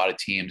think a lot of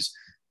teams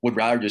would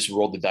rather just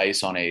roll the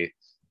dice on a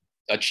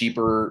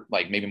cheaper,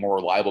 like maybe more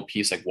reliable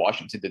piece like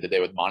Washington did today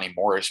with Monty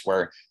Morris,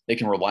 where they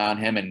can rely on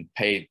him and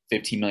pay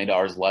 $15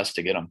 million less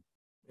to get him.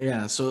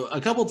 Yeah. So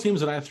a couple of teams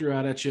that I threw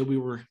out at you, we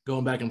were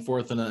going back and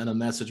forth in a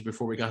message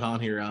before we got on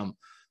here.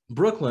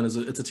 Brooklyn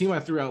it's a team I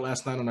threw out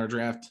last night on our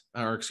draft,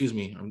 or excuse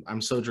me,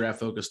 I'm so draft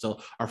focused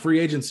still, our free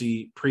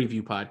agency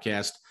preview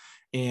podcast.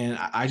 And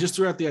I just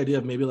threw out the idea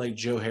of maybe like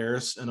Joe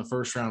Harris and a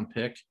first round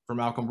pick for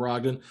Malcolm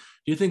Brogdon. Do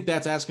you think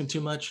that's asking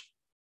too much?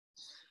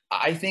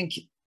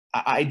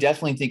 I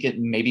definitely think it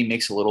maybe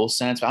makes a little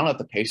sense. But I don't know if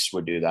the Pacers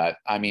would do that.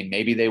 I mean,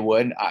 maybe they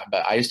would,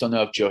 but I just don't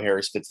know if Joe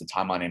Harris fits the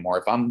timeline anymore.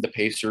 If I'm the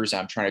Pacers and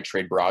I'm trying to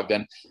trade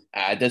Brogdon,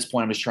 at this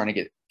point, I'm just trying to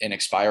get an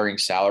expiring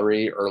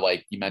salary, or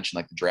like you mentioned,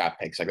 like the draft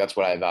picks. Like that's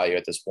what I value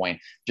at this point,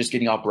 just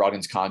getting off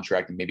Brogdon's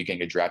contract and maybe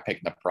getting a draft pick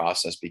in the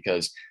process,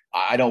 because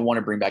I don't want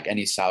to bring back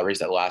any salaries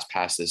that last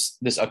past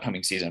this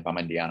upcoming season if I'm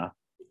Indiana.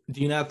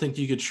 Do you not think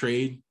you could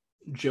trade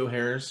Joe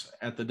Harris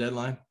at the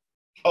deadline?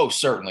 Oh,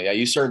 certainly. Yeah,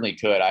 you certainly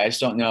could. I just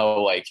don't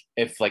know, like,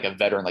 if like a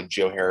veteran like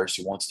Joe Harris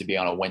who wants to be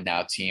on a win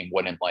now team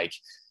wouldn't like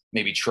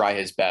maybe try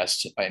his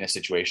best in a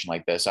situation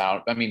like this.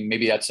 I mean,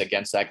 maybe that's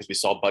against that, because we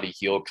saw Buddy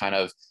Hield kind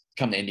of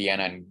come to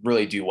Indiana and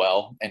really do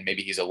well, and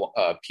maybe he's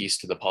a piece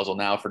to the puzzle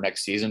now for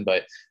next season.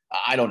 But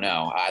I don't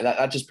know.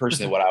 That's just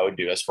personally what I would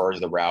do as far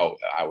as the route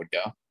I would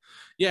go.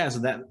 Yeah,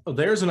 so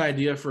there's an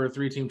idea for a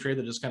 3-team trade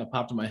that just kind of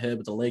popped in my head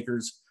with the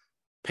Lakers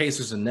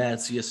Pacers and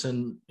Nets. You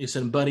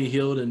send Buddy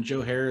Hield and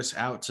Joe Harris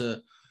out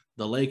to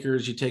the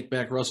Lakers. You take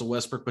back Russell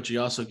Westbrook, but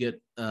you also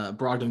get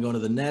Brogdon going to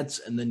the Nets,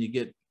 and then you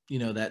get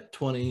that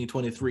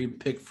 2023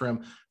 pick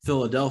from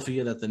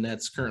Philadelphia that the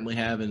Nets currently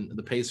have, and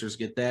the Pacers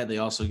get that. They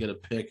also get a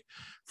pick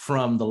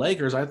from the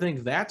Lakers. I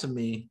think that to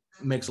me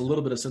makes a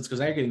little bit of sense because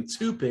they're getting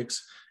 2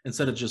 picks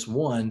instead of just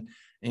 1.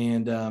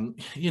 And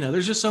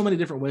there's just so many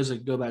different ways to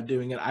go about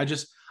doing it.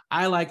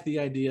 I like the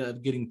idea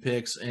of getting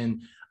picks,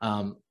 and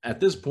at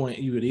this point,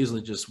 you would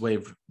easily just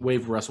waive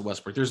Russell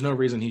Westbrook. There's no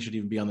reason he should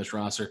even be on this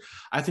roster.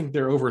 I think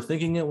they're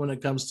overthinking it when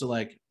it comes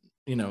to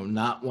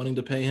not wanting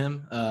to pay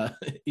him,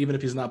 even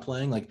if he's not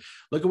playing.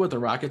 Look at what the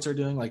Rockets are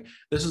doing.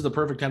 This is the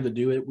perfect time to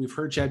do it. We've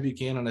heard Chad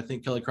Buchanan, I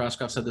think Kelly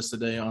Krauskopf said this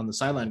today on the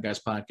Sideline Guys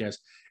podcast.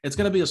 It's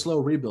going to be a slow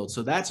rebuild.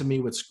 So that to me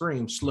would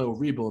scream slow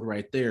rebuild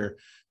right there.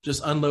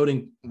 Just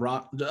unloading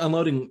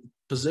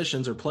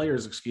positions or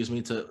players,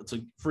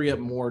 to free up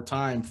more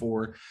time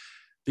for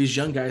these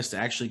young guys to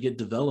actually get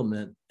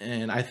development.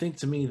 And I think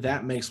to me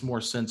that makes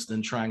more sense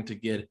than trying to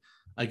get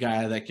a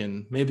guy that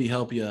can maybe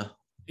help you,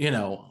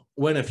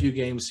 win a few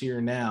games here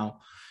now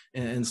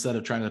instead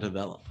of trying to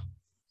develop.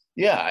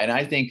 Yeah, and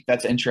I think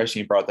that's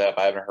interesting you brought that up.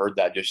 I haven't heard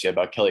that just yet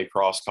about Kelly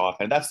Krauskopf.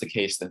 And if that's the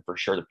case, then for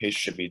sure the Pacers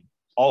should be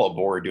all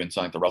aboard doing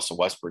something like the Russell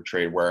Westbrook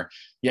trade where,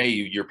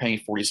 you're paying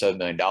 $47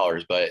 million,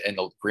 but in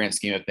the grand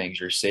scheme of things,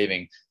 you're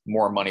saving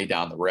more money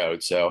down the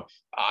road. So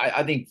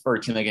I think for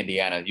a team like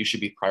Indiana, you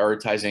should be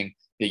prioritizing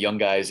the young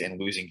guys and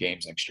losing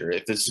games next year.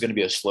 If this is going to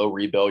be a slow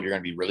rebuild, you're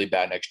going to be really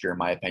bad next year, in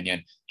my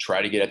opinion.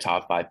 Try to get a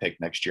top 5 pick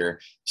next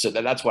year. So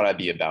that's what I'd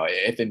be about.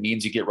 If it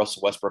means you get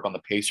Russell Westbrook on the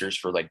Pacers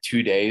for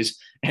 2 days,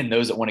 and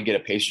those that want to get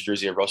a Pacers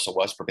jersey of Russell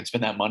Westbrook and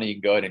spend that money, you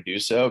can go ahead and do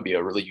so. It'd be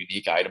a really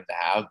unique item to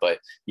have. But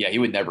yeah, he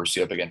would never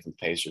suit up again for the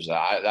Pacers.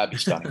 That'd be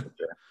stunning for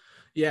sure.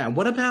 Yeah.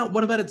 What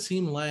about a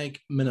team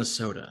like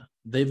Minnesota?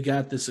 They've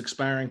got this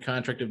expiring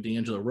contract of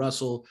D'Angelo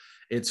Russell.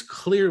 It's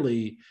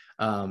clearly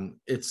that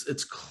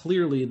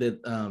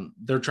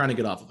they're trying to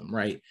get off of him,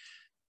 right?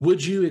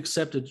 Would you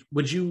accept it?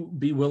 Would you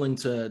be willing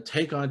to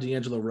take on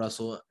D'Angelo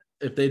Russell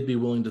if they'd be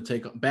willing to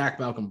take back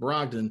Malcolm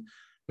Brogdon?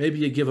 Maybe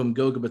you give him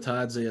Goga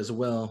Bitadze as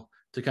well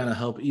to kind of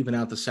help even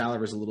out the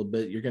salaries a little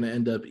bit. You're going to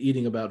end up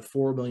eating about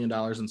 $4 million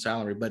in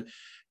salary, but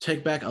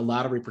take back a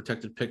lottery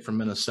protected pick from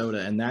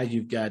Minnesota, and now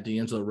you've got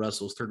D'Angelo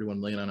Russell's $31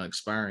 million on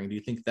expiring. Do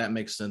you think that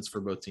makes sense for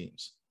both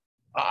teams?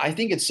 I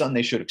think it's something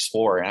they should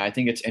explore. And I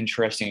think it's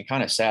interesting and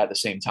kind of sad at the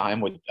same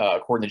time with,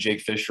 according to Jake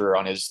Fisher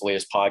on his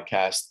latest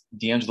podcast,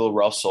 D'Angelo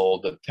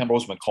Russell, the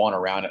Timberwolves have been calling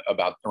around the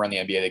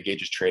NBA that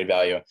gauges trade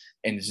value,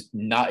 and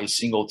not a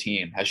single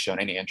team has shown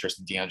any interest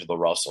in D'Angelo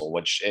Russell,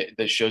 which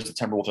that shows the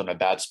Timberwolves are in a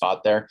bad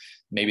spot there.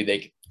 Maybe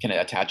they can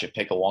attach a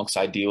pick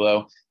alongside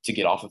D'Lo to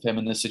get off of him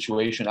in this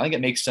situation. I think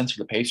it makes sense for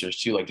the Pacers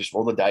too. Just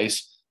roll the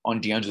dice on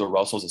D'Angelo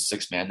Russell as a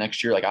 6th man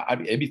next year.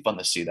 It'd be fun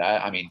to see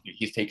that. I mean,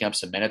 he's taking up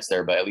some minutes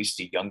there, but at least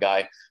a young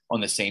guy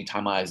on the same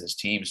timeline as his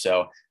team.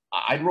 So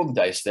I'd roll the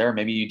dice there.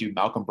 Maybe you do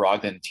Malcolm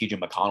Brogdon and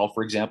TJ McConnell,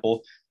 for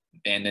example,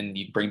 and then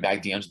you bring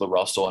back D'Angelo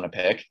Russell in a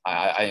pick.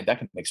 I think that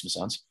can make some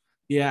sense.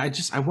 Yeah,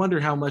 I wonder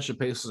how much the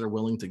Pacers are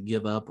willing to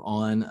give up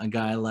on a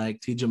guy like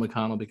TJ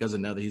McConnell because I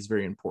know that he's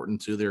very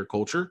important to their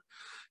culture.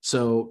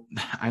 So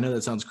I know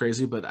that sounds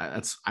crazy, but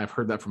I've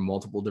heard that from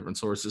multiple different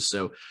sources.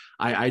 So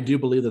I do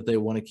believe that they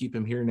want to keep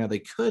him here. Now they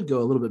could go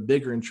a little bit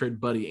bigger and trade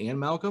Buddy and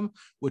Malcolm,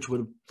 which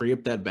would free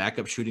up that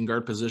backup shooting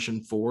guard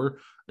position for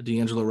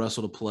D'Angelo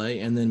Russell to play.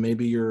 And then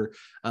maybe you're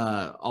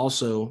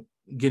also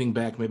getting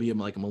back maybe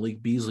like a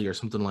Malik Beasley or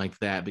something like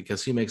that,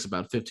 because he makes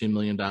about $15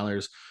 million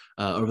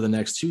over the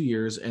next 2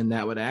 years. And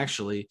that would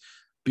actually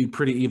be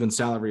pretty even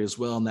salary as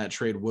well, and that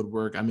trade would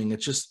work. I mean,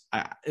 it's just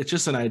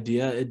an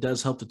idea. It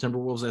does help the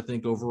Timberwolves, I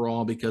think,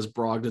 overall, because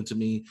Brogdon to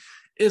me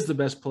is the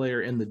best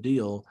player in the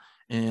deal.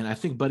 And I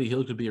think Buddy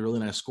Hield could be a really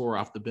nice scorer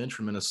off the bench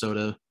for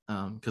Minnesota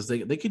because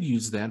they could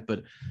use that.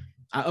 But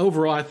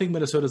overall, I think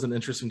Minnesota is an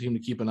interesting team to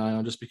keep an eye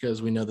on just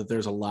because we know that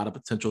there's a lot of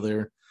potential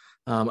there.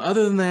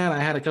 Other than that, I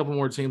had a couple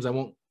more teams. I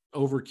won't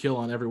overkill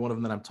on every one of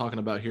them that I'm talking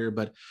about here,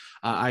 but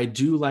I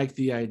do like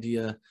the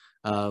idea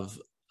of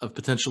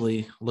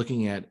potentially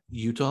looking at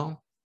Utah.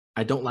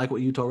 I don't like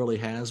what Utah really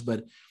has,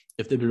 but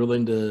if they'd be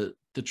willing to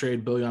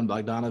trade Bojan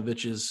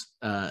Bogdanovic's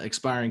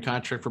expiring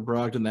contract for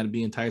Brogdon, that'd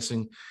be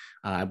enticing.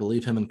 I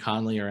believe him and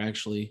Conley are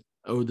actually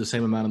owed the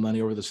same amount of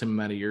money over the same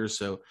amount of years.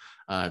 So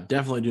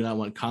definitely do not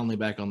want Conley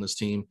back on this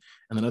team.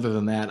 And then other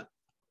than that,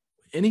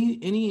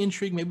 any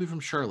intrigue maybe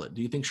from Charlotte?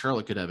 Do you think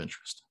Charlotte could have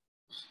interest?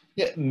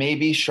 Yeah,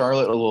 maybe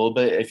Charlotte a little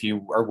bit if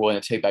you are willing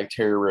to take back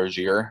Terry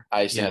Rozier.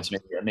 I think that's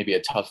maybe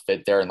a tough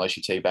fit there unless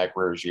you take back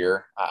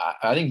Rozier.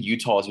 I think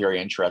Utah is very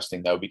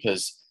interesting, though,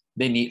 because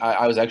they need –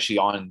 I was actually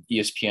on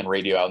ESPN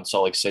radio out in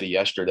Salt Lake City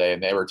yesterday,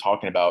 and they were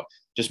talking about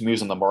just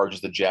moves on the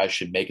margins the Jazz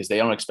should make because they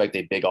don't expect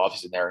a big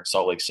offseason there in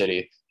Salt Lake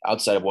City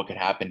outside of what could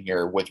happen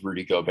here with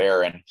Rudy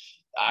Gobert. And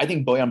I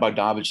think Bojan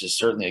Bogdanovic is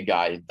certainly a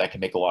guy that can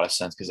make a lot of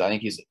sense because I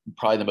think he's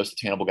probably the most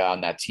attainable guy on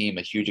that team,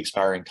 a huge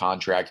expiring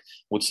contract,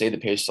 would save the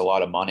Pacers a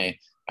lot of money.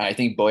 I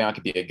think Bojan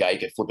could be a guy you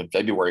could flip in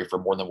February for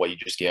more than what you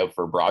just gave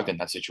for Brogdon in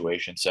that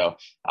situation. So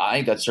I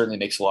think that certainly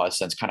makes a lot of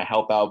sense. Kind of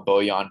help out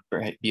Bojan,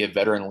 be a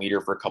veteran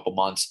leader for a couple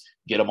months,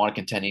 get him on a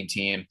contending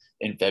team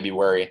in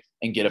February,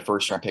 and get a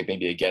first-round pick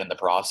maybe again in the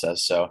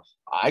process. So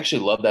I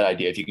actually love that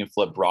idea. If you can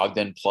flip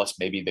Brogdon plus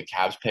maybe the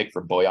Cavs pick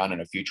for Bojan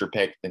and a future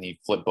pick, then you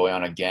flip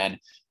Bojan again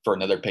for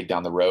another pick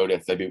down the road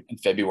in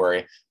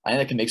February. I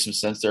think that can make some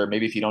sense there.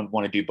 Maybe if you don't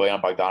want to do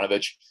Bojan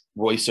Bogdanovic,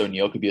 Royce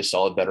O'Neal could be a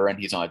solid veteran.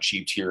 He's on a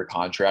cheap tier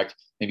contract,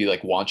 maybe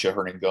like Juancho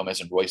Hernangomez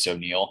and Royce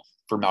O'Neal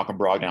for Malcolm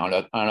Brogdon. I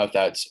don't know if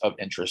that's of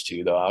interest to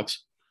you, though,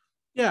 Alex.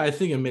 Yeah, I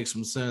think it makes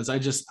some sense.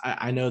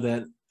 I know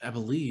that I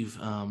believe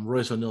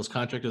Royce O'Neal's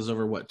contract is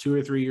over 2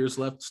 or 3 years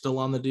left still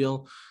on the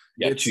deal.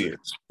 Yeah, 2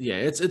 years. Yeah,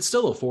 it's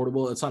still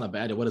affordable. It's not a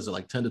bad deal. What is it,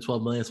 like 10 to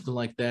 12 million, something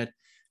like that?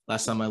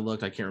 Last time I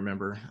looked, I can't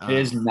remember. It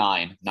is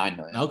 9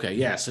 million. Okay,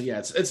 yeah. So yeah,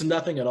 it's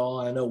nothing at all.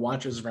 I know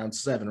Juancho's around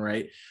 7,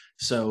 right?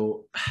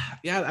 So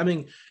yeah, I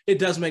mean, it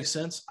does make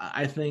sense.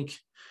 I think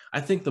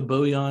the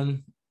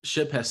Bojan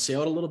ship has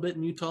sailed a little bit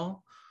in Utah.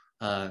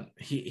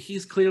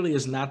 He's clearly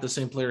is not the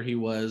same player he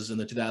was in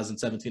the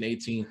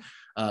 2017-18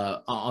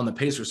 on the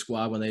Pacers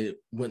squad when they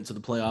went to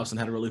the playoffs and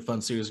had a really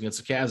fun series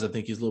against the Cavs. I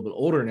think he's a little bit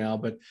older now,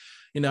 but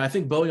I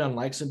think Bojan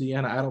likes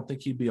Indiana. I don't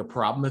think he'd be a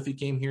problem if he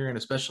came here, and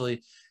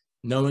especially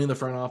knowing the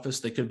front office,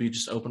 they could be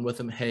just open with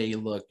him. Hey,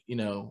 look,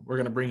 we're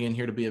going to bring you in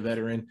here to be a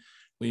veteran.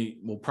 We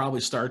will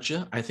probably start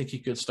you. I think he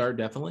could start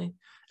definitely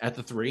at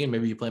the 3, and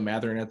maybe you play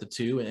Mathurin at the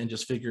 2 and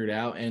just figure it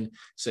out and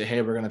say,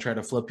 hey, we're going to try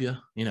to flip you,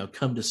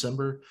 come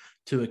December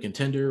to a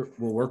contender.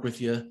 We'll work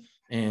with you.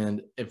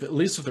 And if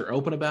they're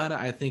open about it,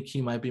 I think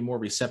he might be more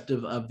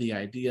receptive of the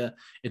idea.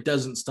 It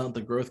doesn't stunt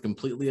the growth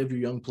completely of your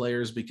young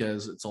players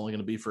because it's only going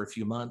to be for a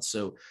few months.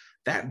 So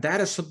that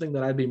is something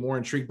that I'd be more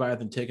intrigued by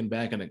than taking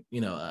back a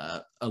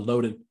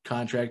loaded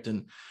contract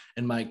and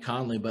Mike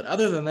Conley. But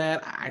other than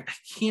that, I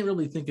can't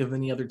really think of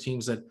any other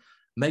teams that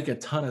make a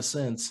ton of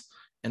sense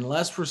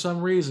unless for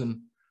some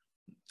reason,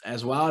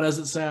 as wild as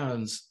it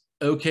sounds,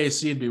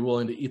 OKC would be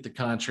willing to eat the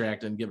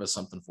contract and give us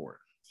something for it.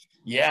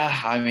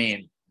 Yeah, I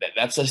mean,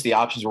 that's just the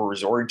options we're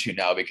resorting to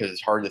now because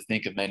it's hard to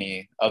think of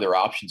many other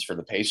options for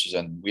the Pacers.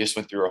 And we just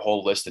went through a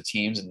whole list of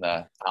teams, and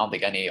I don't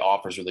think any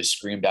offers really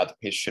screamed out the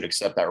Pacers should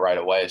accept that right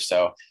away.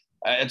 So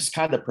it's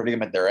kind of the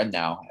predicament they're in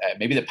now.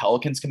 Maybe the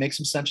Pelicans can make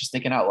some sense, just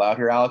thinking out loud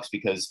here, Alex,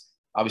 because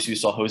obviously we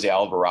saw Jose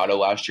Alvarado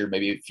last year.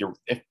 Maybe if you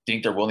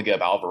think they're willing to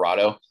give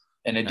Alvarado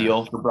in a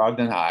deal for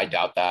Brogdon, I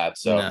doubt that.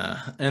 So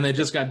and they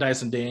just got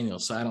Dyson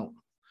Daniels, so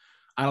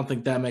I don't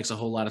think that makes a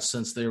whole lot of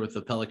sense there with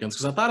the Pelicans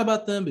because I thought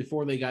about them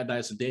before they got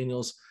Dyson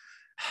Daniels.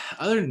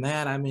 Other than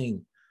that, I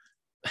mean,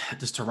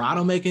 does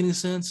Toronto make any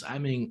sense? I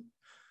mean,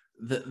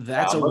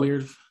 that's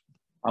weird.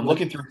 I'm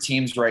looking through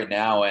teams right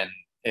now, and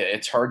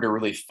it's hard to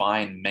really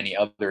find many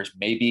others.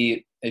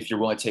 Maybe if you're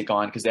willing to take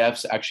on, because they have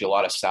actually a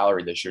lot of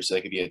salary this year, so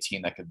they could be a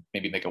team that could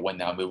maybe make a win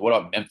now move. What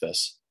about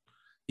Memphis?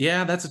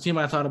 Yeah, that's a team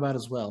I thought about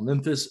as well.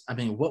 Memphis, I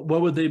mean, what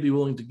would they be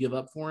willing to give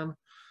up for him?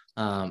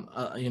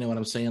 You know what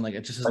I'm saying? Like,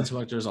 it just doesn't seem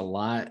like there's a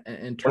lot.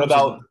 In terms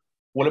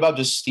what about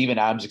just Steven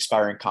Adams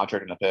expiring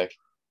contract and a pick?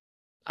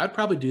 I'd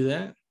probably do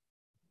that.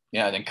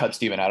 Yeah, and then cut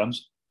Steven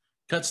Adams.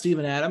 Cut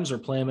Steven Adams or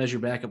play him as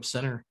your backup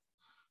center.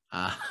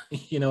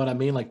 You know what I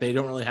mean? Like, they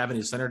don't really have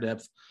any center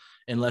depth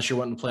unless you're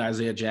wanting to play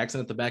Isaiah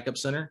Jackson at the backup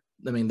center.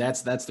 I mean,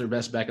 that's their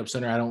best backup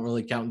center. I don't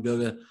really count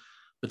Goga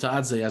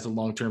Bitadze as a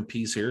long-term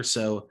piece here.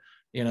 So,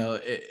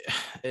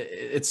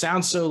 it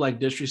sounds so like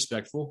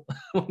disrespectful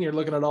when you're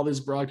looking at all these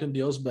Brogdon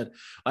deals, but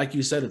like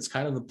you said, it's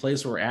kind of the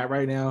place where we're at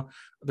right now.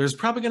 There's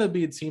probably going to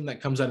be a team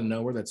that comes out of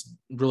nowhere that's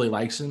really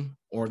likes him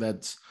or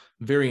that's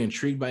very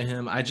intrigued by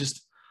him. I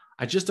just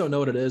don't know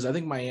what it is. I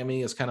think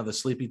Miami is kind of the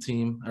sleepy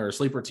team or a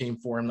sleeper team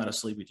for him, not a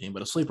sleepy team,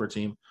 but a sleeper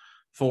team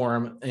for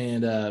him.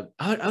 And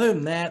other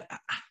than that,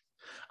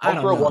 I'll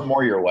throw one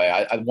more your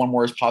way. One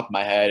more has popped in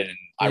my head, and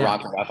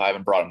ironically enough, I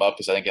haven't brought them up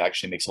because I think it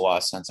actually makes a lot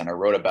of sense. And I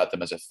wrote about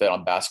them as a fit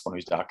on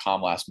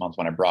basketballnews.com last month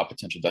when I brought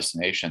potential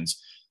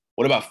destinations.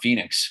 What about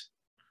Phoenix?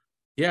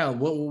 Yeah,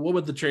 what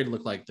would the trade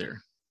look like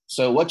there?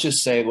 So let's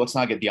just say, let's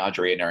not get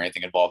DeAndre Ayton or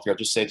anything involved here. I'll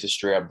just say it's a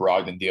straight up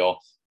Brogdon deal.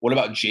 What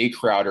about Jay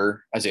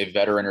Crowder as a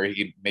veteran, or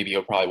maybe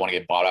he'll probably want to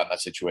get bought out in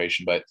that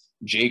situation, but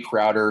Jay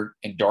Crowder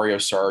and Dario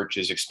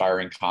Saric's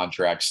expiring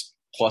contracts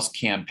plus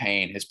Cam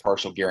Payne, his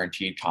partial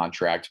guaranteed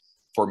contract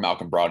for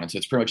Malcolm Brogdon. So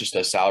it's pretty much just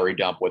a salary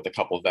dump with a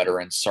couple of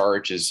veterans.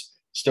 Saric is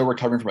still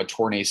recovering from a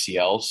torn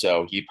ACL,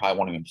 so he probably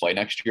won't even play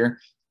next year.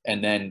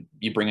 And then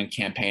you bring in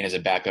Cam Payne as a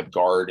backup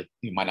guard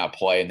who might not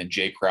play, and then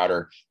Jay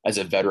Crowder as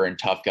a veteran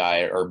tough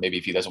guy, or maybe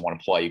if he doesn't want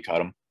to play, you cut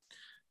him.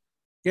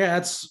 Yeah,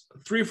 it's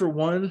 3 for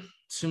 1.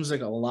 Seems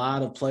like a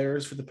lot of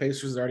players for the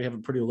Pacers that already have a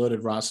pretty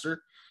loaded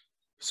roster.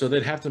 So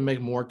they'd have to make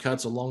more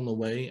cuts along the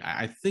way.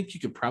 I think you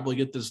could probably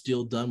get this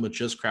deal done with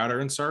just Crowder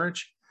and Saric.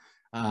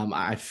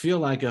 I feel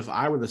like if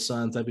I were the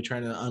Suns, I'd be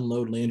trying to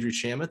unload Landry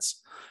Shamet.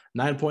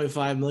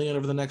 $9.5 million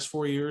over the next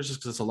 4 years, just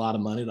because it's a lot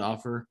of money to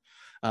offer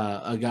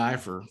a guy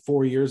for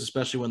 4 years,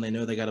 especially when they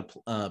know they got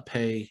to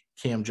pay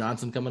Cam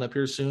Johnson coming up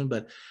here soon.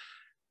 But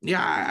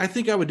yeah, I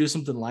think I would do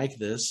something like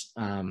this.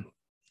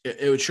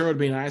 it would sure would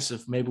be nice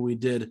if maybe we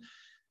did,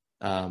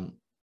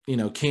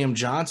 Cam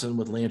Johnson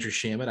with Landry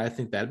Shamet. I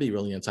think that'd be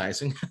really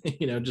enticing,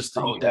 just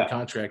to eat that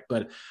contract.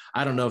 But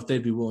I don't know if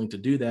they'd be willing to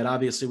do that.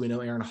 Obviously, we know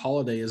Aaron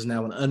Holiday is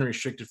now an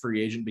unrestricted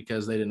free agent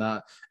because they did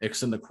not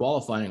extend the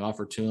qualifying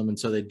offer to him. And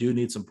so they do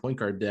need some point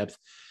guard depth.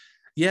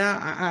 Yeah,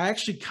 I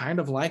actually kind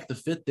of like the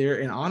fit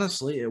there. And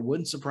honestly, it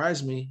wouldn't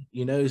surprise me.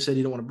 You said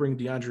you don't want to bring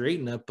DeAndre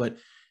Ayton up, but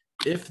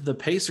if the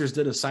Pacers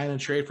did a sign and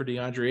trade for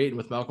DeAndre Ayton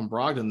with Malcolm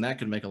Brogdon, that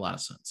could make a lot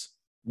of sense.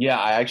 Yeah,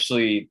 I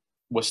actually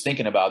was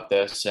thinking about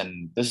this,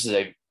 and this is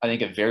I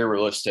think a very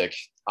realistic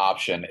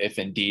option if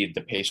indeed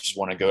the Pacers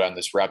want to go down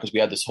this route, because we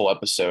had this whole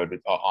episode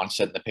on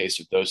Setting the Pace.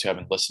 If those who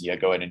haven't listened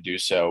yet, go ahead and do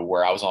so,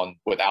 where I was on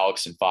with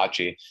Alex and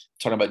Facci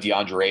talking about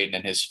DeAndre Ayton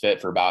and his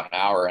fit for about an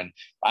hour. And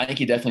I think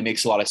he definitely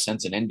makes a lot of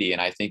sense in Indy,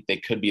 and I think they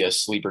could be a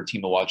sleeper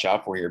team to watch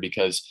out for here,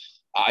 because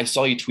I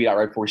saw you tweet out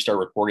right before we started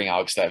recording,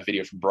 Alex, that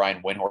video from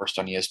Brian Windhorst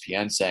on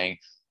ESPN saying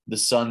the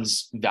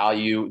Suns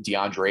value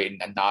DeAndre Ayton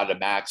and not at a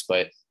max,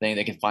 but then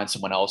they can find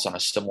someone else on a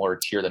similar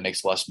tier that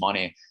makes less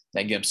money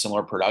and give him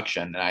similar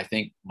production. And I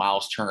think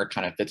Miles Turner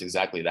kind of fits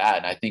exactly that.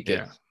 And I think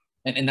that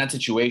in that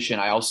situation,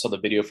 I also saw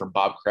the video from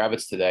Bob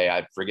Kravitz today.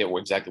 I forget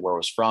exactly where it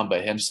was from,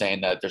 but him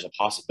saying that there's a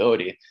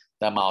possibility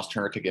that Miles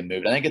Turner could get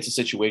moved. I think it's a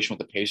situation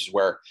with the Pacers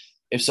where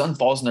if Sun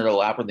falls in their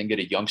lap or then get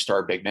a young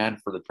star big man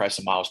for the price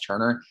of Miles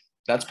Turner,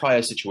 that's probably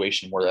a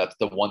situation where that's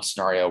the one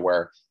scenario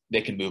where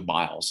they can move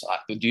Miles.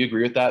 Do you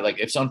agree with that? Like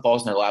if someone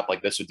falls in their lap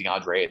like this with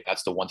DeAndre Ayton,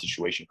 that's the one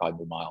situation probably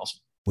move Miles.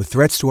 With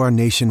threats to our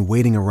nation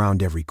waiting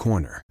around every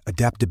corner,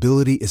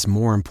 adaptability is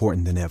more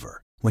important than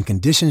ever. When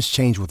conditions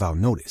change without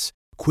notice,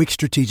 quick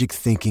strategic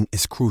thinking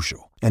is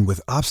crucial. And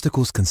with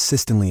obstacles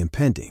consistently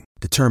impending,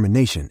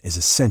 determination is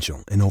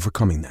essential in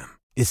overcoming them.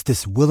 It's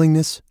this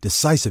willingness,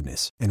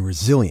 decisiveness, and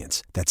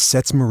resilience that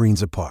sets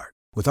Marines apart.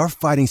 With our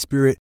fighting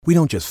spirit, we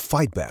don't just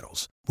fight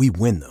battles, we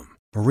win them.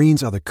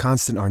 Marines are the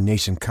constant our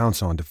nation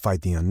counts on to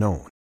fight the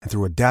unknown. And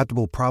through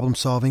adaptable problem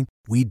solving,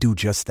 we do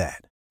just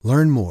that.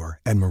 Learn more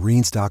at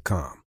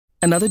marines.com.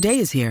 Another day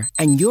is here,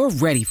 and you're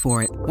ready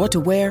for it. What to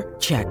wear?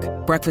 Check.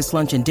 Breakfast,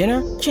 lunch, and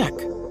dinner? Check.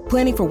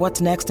 Planning for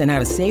what's next and how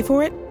to save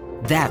for it?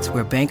 That's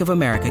where Bank of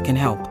America can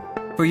help.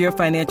 For your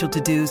financial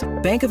to-dos,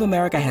 Bank of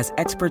America has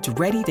experts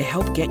ready to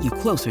help get you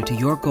closer to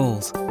your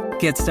goals.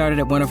 Get started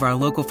at one of our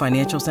local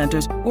financial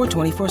centers or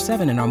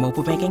 24/7 in our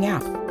mobile banking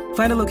app.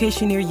 Find a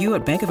location near you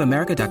at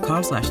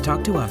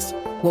bankofamerica.com/talktous.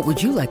 What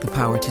would you like the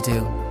power to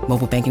do?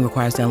 Mobile banking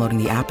requires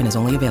downloading the app and is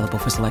only available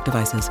for select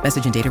devices.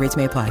 Message and data rates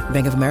may apply.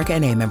 Bank of America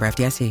NA, member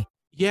FDIC.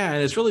 Yeah,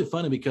 and it's really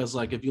funny because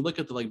if you look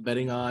at the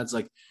betting odds,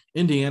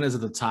 Indiana's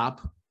at the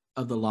top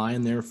of the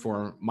line there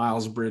for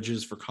Miles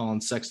Bridges, for Colin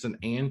Sexton,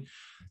 and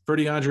for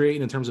DeAndre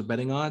Ayton in terms of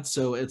betting odds.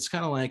 So it's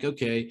kind of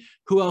okay,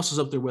 who else is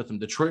up there with them?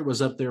 Detroit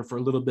was up there for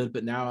a little bit,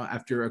 but now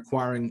after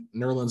acquiring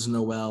Nerlens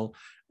Noel,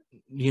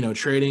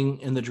 trading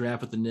in the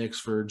draft with the Knicks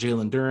for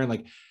Jalen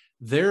Duren,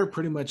 they're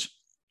pretty much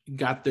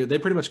got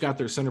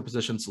their center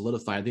position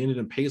solidified. The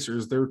Indiana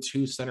Pacers, their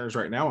two centers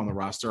right now on the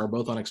roster are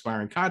both on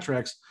expiring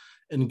contracts,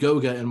 in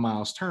Goga and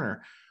Miles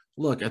Turner.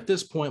 Look, at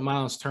this point,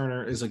 Miles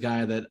Turner is a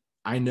guy that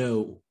I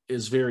know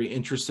is very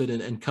interested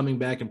in coming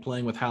back and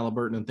playing with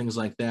Halliburton and things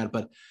like that.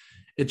 But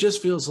it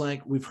just feels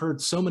like we've heard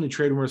so many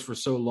trade rumors for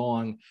so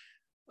long.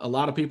 A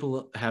lot of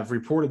people have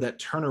reported that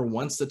Turner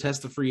wants to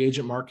test the free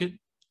agent market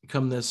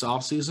come this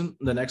offseason,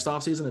 the next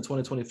offseason in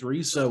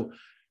 2023. So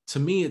to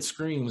me, it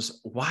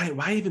screams,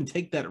 why even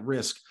take that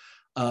risk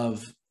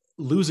of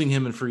losing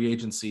him in free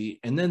agency?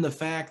 And then the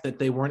fact that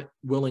they weren't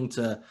willing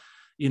to,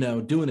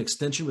 do an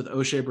extension with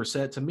O'Shea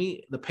Brissett. To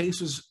me, the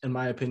Pacers, in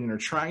my opinion, are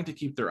trying to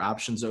keep their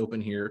options open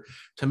here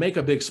to make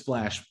a big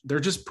splash. They're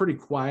just pretty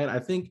quiet. I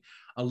think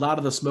a lot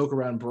of the smoke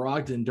around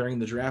Brogdon during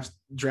the draft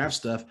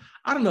stuff,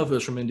 I don't know if it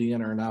was from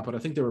Indiana or not, but I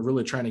think they were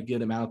really trying to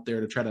get him out there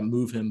to try to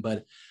move him.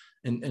 But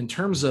in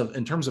terms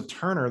of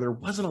Turner, there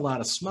wasn't a lot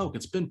of smoke.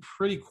 It's been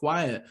pretty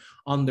quiet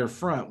on their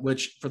front,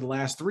 which for the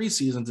last 3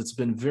 seasons, it's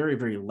been very,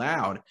 very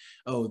loud.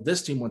 Oh,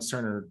 this team wants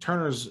Turner.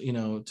 Turner's,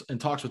 in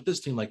talks with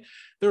this team.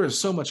 There is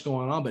so much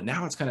going on, but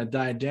now it's kind of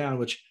died down,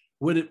 which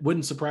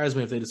wouldn't surprise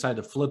me if they decide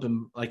to flip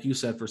him, like you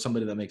said, for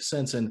somebody that makes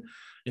sense. And,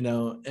 in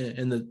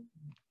the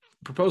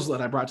proposal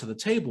that I brought to the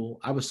table,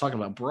 I was talking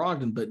about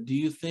Brogdon, but do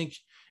you think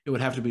it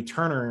would have to be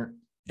Turner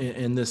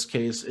in this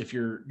case if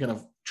you're going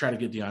to try to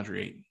get DeAndre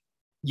Ayton?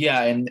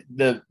 Yeah, and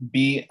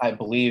I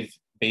believe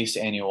base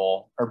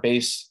annual,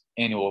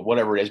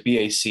 whatever it is,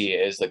 BAC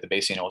is the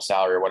base annual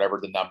salary or whatever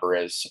the number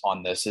is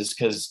on this, is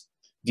because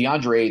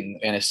DeAndre Ayton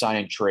in a sign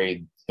and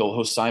trade,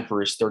 he'll sign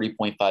for his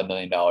 $30.5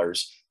 million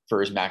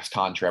for his max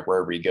contract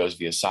wherever he goes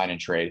via sign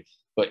and trade.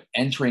 But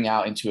entering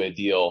out into a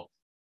deal,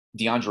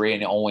 DeAndre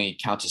Ayton only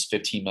counts as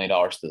 $15 million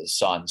to the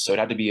Suns. So it'd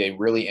have to be a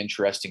really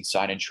interesting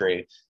sign and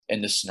trade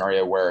in this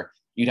scenario where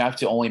you'd have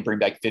to only bring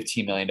back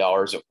 $15 million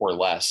or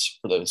less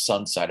for the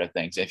Suns side of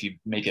things. If you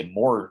make it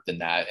more than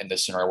that in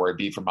this scenario, where it'd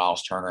be for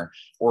Miles Turner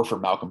or for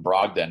Malcolm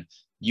Brogdon,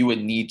 you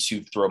would need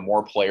to throw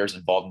more players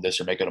involved in this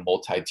or make it a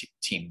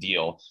multi-team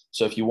deal.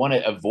 So if you want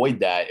to avoid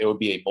that, it would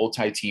be a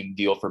multi-team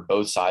deal for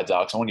both sides.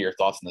 Alex, I want to hear your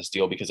thoughts on this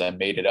deal because I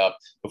made it up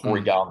before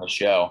we got on the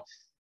show.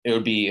 It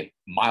would be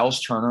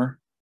Miles Turner,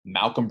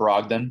 Malcolm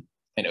Brogdon,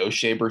 and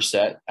O'Shea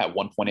Brissett at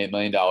 $1.8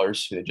 million,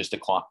 who they just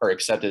declined or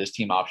accepted his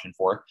team option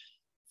for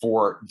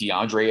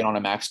DeAndre Ayton on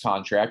a max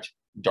contract,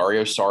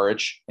 Dario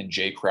Saric, and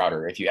Jay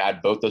Crowder. If you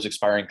add both those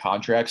expiring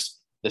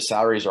contracts, the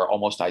salaries are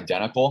almost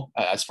identical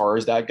as far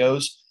as that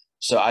goes.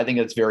 So I think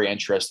it's very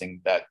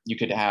interesting that you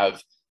could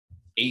have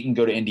Ayton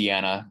go to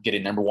Indiana, get a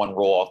number one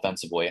role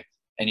offensively,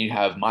 and you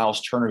have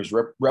Miles Turner, who's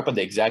rep of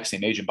the exact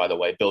same agent, by the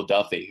way, Bill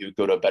Duffy, who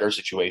go to a better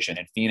situation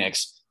in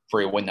Phoenix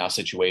for a win-now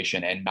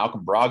situation, and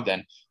Malcolm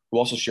Brogdon, who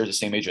also shares the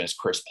same agent as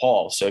Chris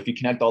Paul. So if you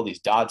connect all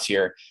these dots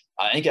here,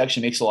 I think it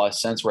actually makes a lot of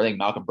sense where I think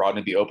Malcolm Brogdon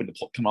would be open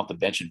to come off the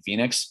bench in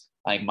Phoenix.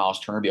 I think Miles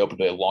Turner would be open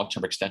to a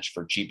long-term extension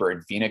for cheaper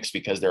in Phoenix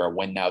because they're a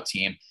win-now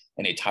team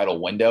in a title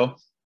window.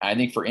 I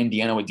think for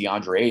Indiana with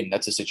DeAndre Ayton,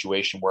 that's a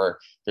situation where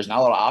there's not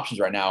a lot of options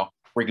right now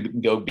where you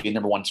can go be a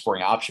number one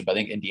scoring option. But I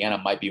think Indiana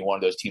might be one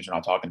of those teams we're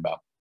not talking about.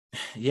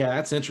 Yeah,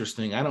 that's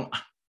interesting.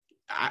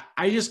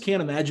 I just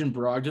can't imagine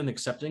Brogdon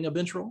accepting a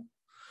bench role,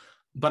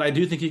 but I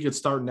do think he could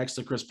start next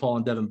to Chris Paul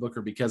and Devin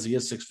Booker because he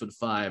is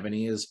 6'5" and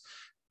he is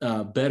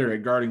better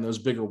at guarding those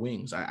bigger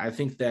wings. I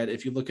think that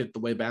if you look at the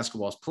way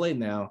basketball is played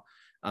now,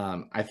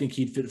 I think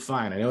he'd fit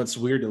fine. I know it's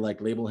weird to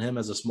like label him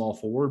as a small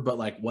forward, but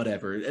like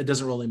whatever, it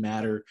doesn't really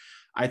matter.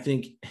 I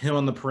think him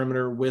on the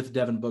perimeter with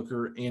Devin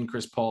Booker and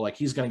Chris Paul, like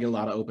he's going to get a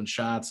lot of open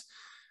shots.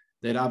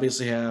 They'd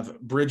obviously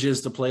have Bridges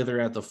to play there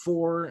at the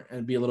 4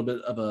 and be a little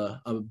bit of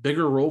a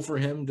bigger role for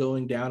him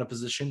going down a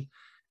position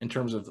in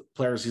terms of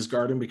players he's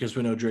guarding, because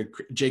we know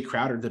Jay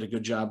Crowder did a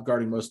good job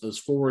guarding most of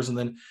those 4s, and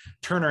then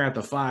Turner at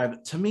the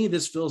 5. To me,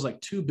 this feels like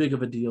too big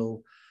of a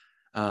deal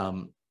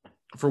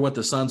for what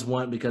the Suns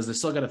want, because they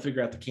still got to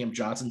figure out the Cam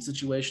Johnson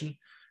situation.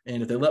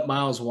 And if they let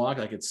Miles walk,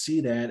 I could see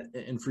that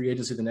in free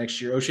agency the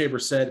next year. O'Shea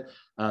Brissett,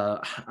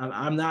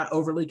 I'm not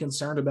overly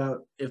concerned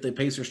about if the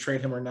Pacers trade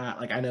him or not.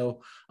 Like, I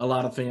know a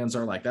lot of fans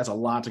are like, that's a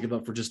lot to give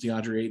up for just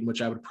DeAndre Ayton,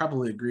 which I would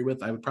probably agree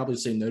with. I would probably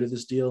say no to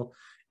this deal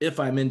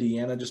if I'm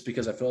Indiana, just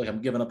because I feel like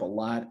I'm giving up a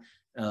lot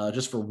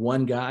just for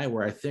one guy,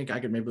 where I think I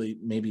could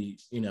maybe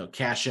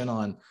cash in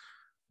on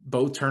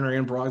both Turner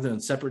and Brogdon in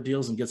separate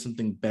deals and get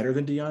something better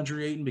than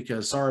DeAndre Ayton,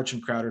 because Saric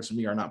and Crowder to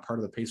me are not part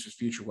of the Pacers'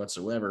 future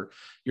whatsoever.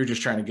 You're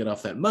just trying to get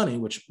off that money,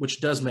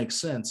 which does make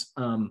sense.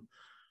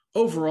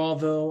 Overall,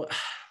 though,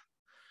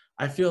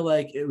 I feel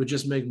like it would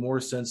just make more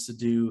sense to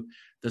do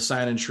the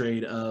sign and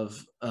trade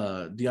of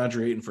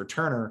DeAndre Ayton for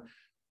Turner.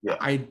 Yeah.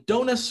 I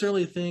don't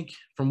necessarily think,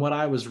 from what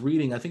I was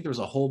reading, I think there was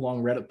a whole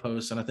long Reddit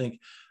post, and I think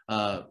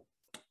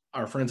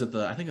our friends at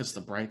I think it's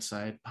the Bright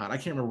Side Pod. I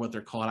can't remember what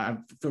they're called. I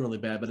feel really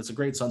bad, but it's a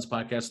great Suns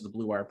podcast at the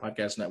Blue Wire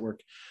Podcast Network.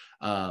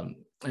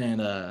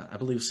 And I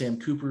believe Sam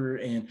Cooper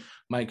and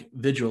Mike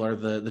Vigil are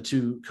the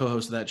two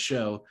co-hosts of that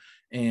show.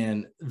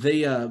 And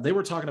they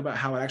were talking about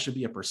how it actually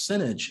be a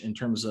percentage in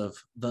terms of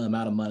the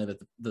amount of money that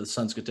the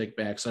Suns could take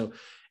back. So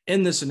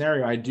in this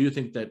scenario, I do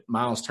think that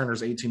Miles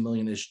Turner's $18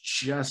 million is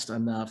just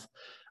enough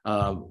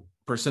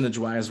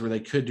percentage-wise where they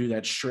could do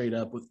that straight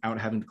up without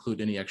having to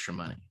include any extra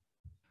money.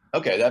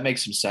 Okay, that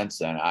makes some sense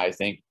then. I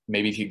think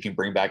maybe if you can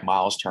bring back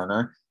Miles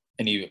Turner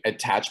and you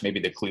attach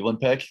maybe the Cleveland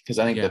pick, because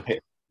I think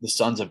the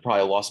Suns have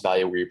probably lost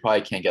value where you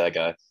probably can't get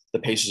like the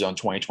Pacers own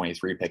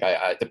 2023 pick.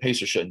 The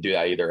Pacers shouldn't do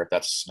that either if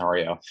that's a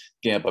scenario,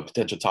 getting up a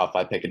potential top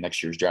 5 pick in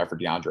next year's draft for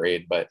DeAndre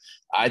Ayton. But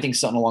I think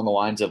something along the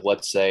lines of,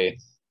 let's say,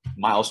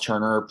 Miles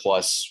Turner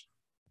plus,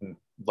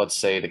 let's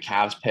say, the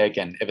Cavs pick,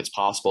 and if it's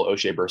possible,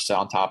 O'Shea Brissett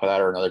on top of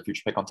that, or another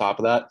future pick on top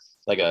of that,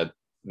 like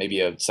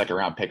maybe a second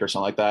round pick or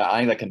something like that. I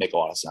think that can make a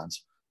lot of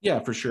sense. Yeah,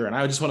 for sure. And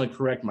I just want to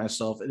correct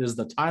myself. It is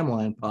the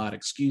Timeline Pod.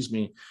 Excuse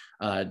me.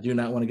 Do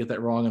not want to get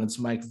that wrong. And it's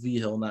Mike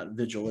Vigil, not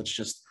Vigil. It's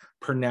just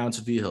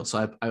pronounced Vigil.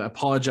 So I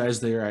apologize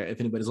there. If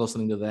anybody's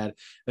listening to that,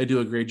 they do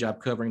a great job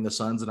covering the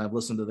Suns, and I've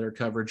listened to their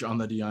coverage on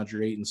the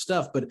DeAndre Ayton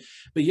stuff. But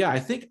yeah, I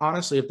think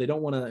honestly, if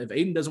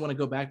Ayton doesn't want to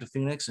go back to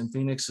Phoenix and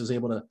Phoenix is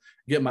able to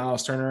get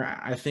Miles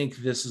Turner, I think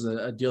this is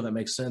a deal that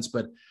makes sense.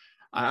 But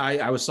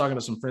I was talking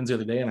to some friends the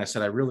other day, and I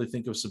said, I really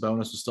think if Sabonis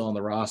was still on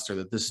the roster,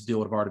 that this deal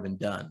would have already been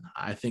done.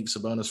 I think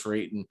Sabonis for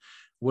Ayton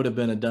would have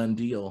been a done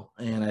deal.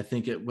 And I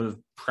think it would have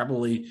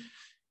probably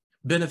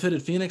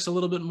benefited Phoenix a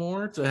little bit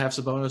more to have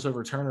Sabonis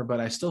over Turner,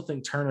 but I still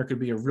think Turner could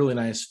be a really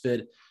nice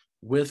fit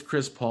with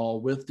Chris Paul,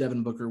 with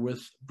Devin Booker,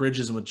 with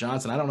Bridges, and with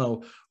Johnson. I don't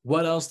know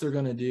what else they're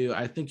going to do.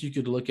 I think you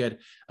could look at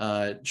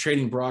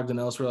trading Brogdon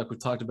elsewhere, like we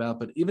talked about,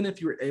 but even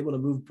if you were able to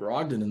move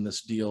Brogdon in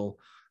this deal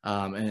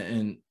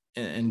and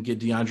get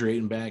DeAndre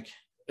Ayton back,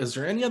 is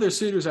there any other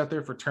suitors out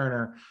there for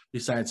Turner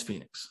besides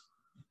Phoenix?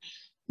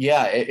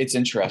 Yeah, it's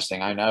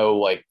interesting. I know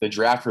like the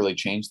draft really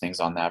changed things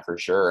on that for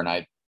sure.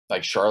 And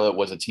Charlotte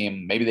was a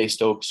team, maybe they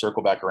still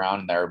circle back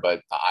around in there,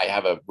 but I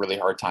have a really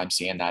hard time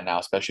seeing that now,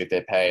 especially if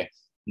they pay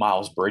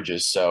Miles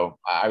Bridges. So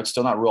I would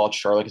still not rule out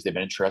Charlotte because they've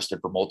been interested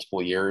for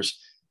multiple years.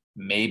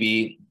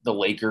 Maybe the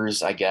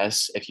Lakers, I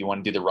guess, if you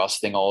want to do the Russ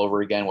thing all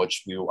over again,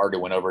 which we already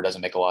went over,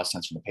 doesn't make a lot of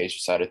sense from the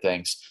Pacers side of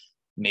things.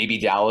 Maybe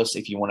Dallas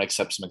if you want to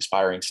accept some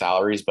expiring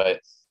salaries, but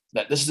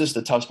this is just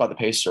the tough spot the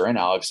Pacers are in,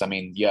 Alex. I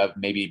mean, you have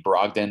maybe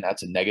Brogdon,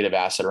 that's a negative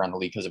asset around the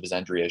league because of his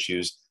injury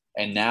issues.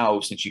 And now,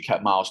 since you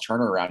kept Miles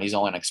Turner around, he's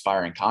only an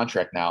expiring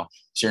contract now,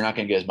 so you're not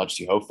going to get as much as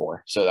you hope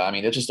for. So, I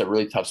mean, it's just a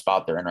really tough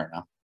spot they're in right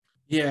now.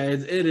 Yeah,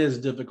 it is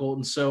difficult.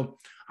 And so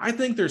I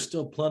think there's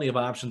still plenty of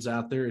options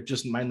out there. It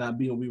just might not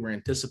be what we were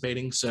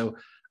anticipating. So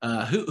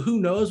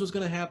who knows what's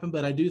going to happen,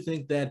 but I do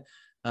think that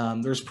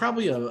there's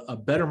probably a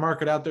better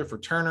market out there for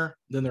Turner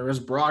than there is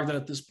Brogdon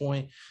at this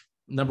point.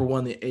 Number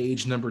one, the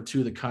age. Number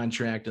two, the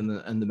contract and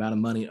the amount of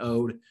money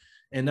owed.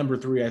 And number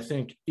three, I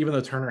think even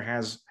though Turner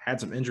has had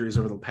some injuries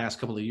over the past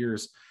couple of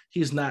years,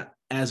 he's not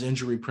as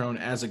injury prone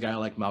as a guy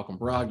like Malcolm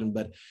Brogdon.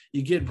 But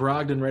you get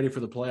Brogdon ready for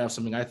the playoffs.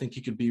 I mean, I think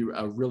he could be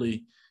a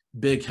really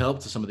big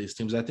help to some of these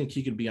teams. I think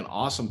he could be an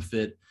awesome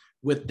fit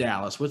with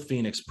Dallas, with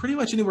Phoenix, pretty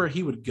much anywhere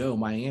he would go,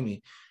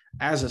 Miami,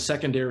 as a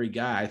secondary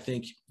guy. I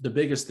think the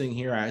biggest thing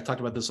here, I talked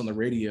about this on the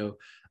radio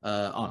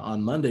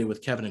on Monday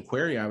with Kevin and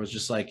Query. I was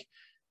just like,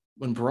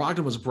 when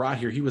Brogdon was brought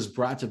here, he was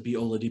brought to be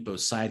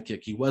Oladipo's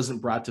sidekick. He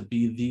wasn't brought to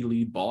be the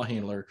lead ball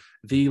handler,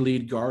 the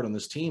lead guard on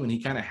this team. And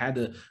he kind of had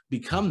to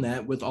become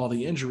that with all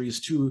the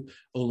injuries to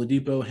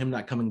Oladipo, him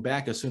not coming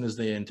back as soon as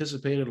they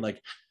anticipated. Like,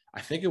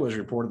 I think it was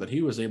reported that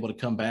he was able to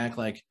come back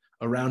like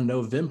around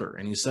November,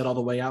 and he sat all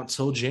the way out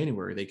till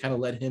January. They kind of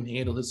let him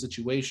handle his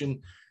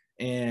situation.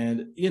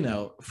 And, you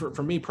know,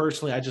 for me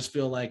personally, I just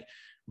feel like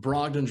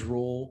Brogdon's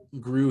role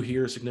grew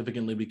here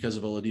significantly because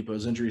of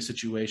Oladipo's injury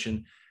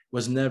situation.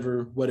 Was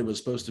never what it was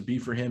supposed to be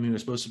for him. He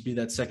was supposed to be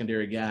that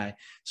secondary guy.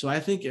 So I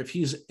think if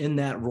he's in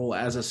that role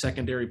as a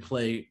secondary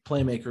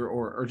playmaker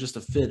or just a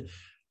fit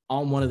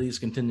on one of these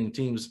contending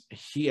teams,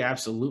 he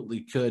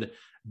absolutely could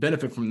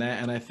benefit from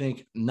that. And I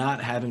think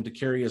not having to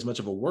carry as much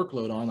of a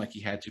workload on like he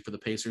had to for the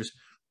Pacers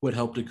would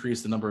help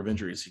decrease the number of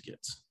injuries he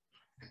gets.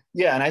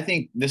 Yeah, and I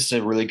think this is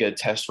a really good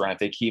test run if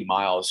they keep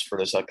Miles for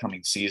this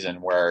upcoming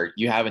season, where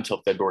you have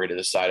until February to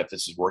decide if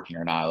this is working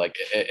or not. Like,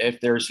 if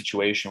there's a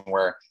situation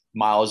where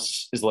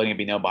Miles is letting it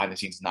be known behind the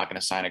scenes he's not going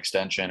to sign an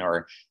extension,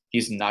 or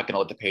he's not going to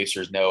let the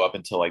Pacers know up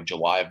until like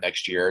July of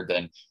next year,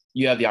 then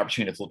you have the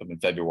opportunity to flip him in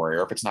February.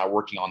 Or if it's not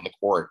working on the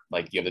court,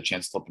 like, you have the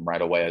chance to flip him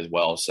right away as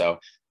well. So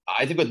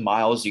I think with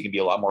Miles, you can be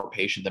a lot more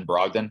patient than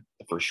Brogdon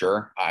for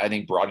sure. I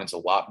think Brogdon's a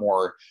lot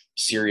more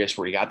serious,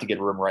 where you got to get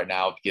room right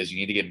now because you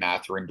need to get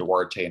Mathurin,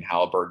 Duarte, and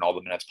Halliburton all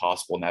the minutes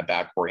possible in that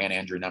backcourt, and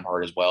Andrew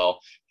Nembhard as well,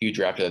 who you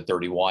drafted at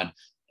 31.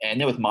 And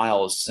then with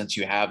Miles, since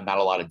you have not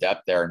a lot of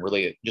depth there and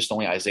really just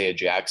only Isaiah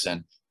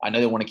Jackson, I know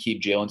they want to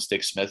keep Jalen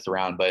Stick-Smith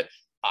around, but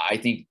I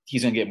think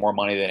he's going to get more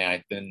money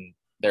than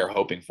they're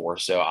hoping for.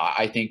 So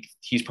I think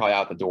he's probably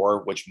out the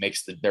door, which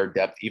makes their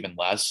depth even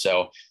less.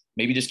 So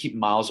maybe just keep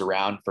Miles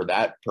around for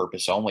that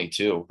purpose only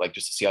too, like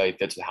just to see how he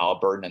fits with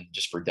Halliburton, and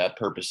just for depth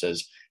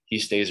purposes, he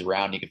stays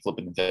around. You can flip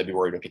him in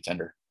February to a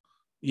contender.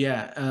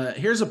 Yeah.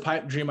 Here's a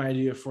pipe dream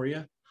idea for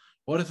you.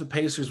 What if the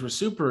Pacers were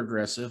super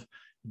aggressive,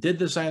 did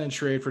the sign and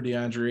trade for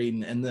DeAndre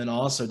Ayton, and then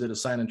also did a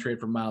sign and trade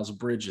for Miles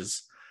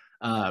Bridges?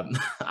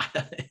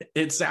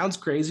 It sounds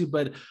crazy,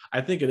 but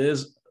I think it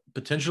is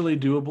potentially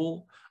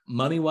doable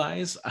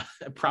money-wise.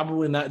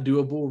 Probably not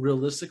doable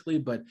realistically,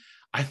 but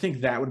I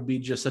think that would be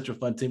just such a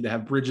fun team to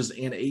have Bridges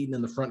and Ayton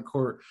in the front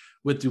court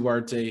with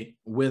Duarte,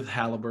 with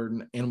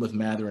Halliburton, and with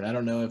Mathurin. I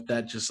don't know if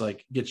that just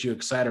like gets you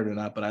excited or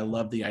not, but I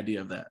love the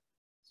idea of that.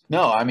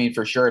 No, I mean,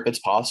 for sure, if it's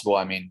possible,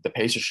 I mean, the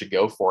Pacers should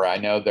go for it. I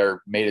know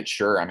they're made it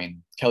sure. I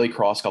mean, Kelly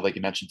Krauskopf, like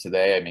you mentioned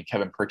today, I mean,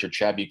 Kevin Pritchard,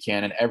 Chad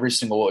Buchanan, every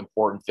single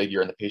important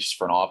figure in the Pacers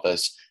front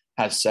office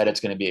has said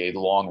it's going to be a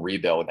long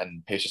rebuild,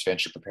 and Pacers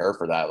fans should prepare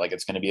for that. Like,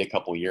 it's going to be a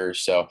couple of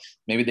years. So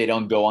maybe they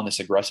don't go on this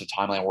aggressive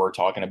timeline we're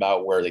talking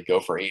about where they go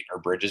for Ayton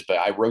or Bridges. But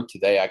I wrote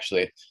today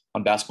actually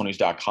on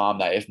basketballnews.com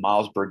that if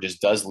Miles Bridges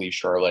does leave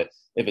Charlotte,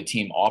 if a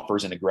team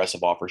offers an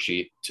aggressive offer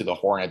sheet to the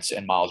Hornets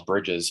and Miles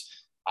Bridges,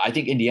 I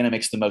think Indiana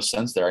makes the most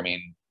sense there. I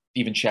mean,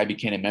 even Chad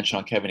Buchanan mentioned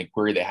on Kevin and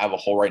Query, they have a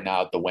hole right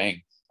now at the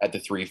wing at the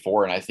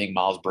 3-4, and I think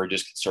Miles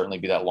Bridges could certainly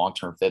be that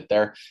long-term fit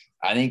there.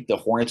 I think the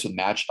Hornets would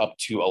match up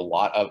to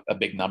a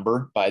big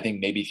number, but I think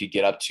maybe if you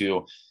get up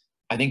to,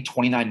 I think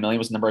 29 million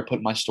was the number I put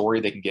in my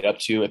story, they can get up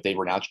to if they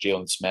renounce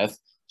Jalen Smith.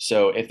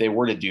 So if they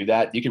were to do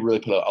that, you could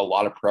really put a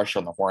lot of pressure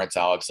on the Hornets,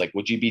 Alex. Like,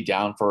 would you be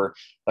down for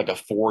like a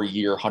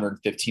 4-year,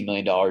 $115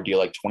 million deal,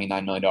 like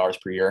 $29 million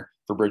per year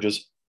for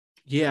Bridges?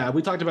 Yeah,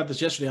 we talked about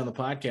this yesterday on the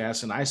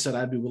podcast, and I said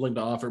I'd be willing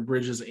to offer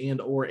Bridges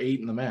and or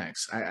Ayton the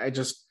max. I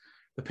just,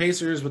 the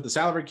Pacers with the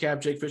salary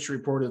cap, Jake Fisher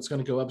reported it's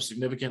going to go up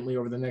significantly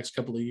over the next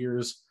couple of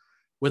years,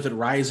 with it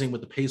rising,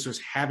 with the Pacers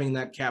having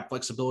that cap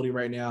flexibility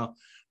right now,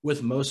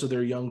 with most of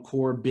their young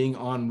core being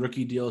on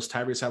rookie deals,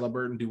 Tyrese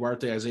Halliburton,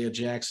 Duarte, Isaiah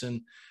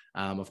Jackson.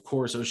 Of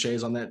course,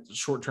 O'Shea's on that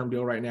short-term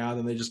deal right now.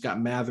 Then they just got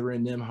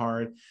Mathurin,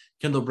 Nembhard,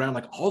 Kendall Brown.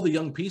 Like, all the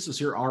young pieces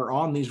here are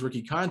on these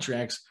rookie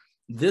contracts.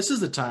 This is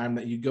the time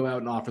that you go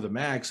out and offer the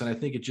max. And I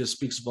think it just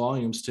speaks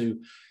volumes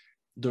to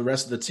the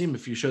rest of the team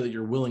if you show that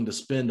you're willing to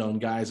spend on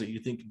guys that you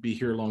think could be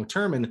here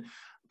long-term. And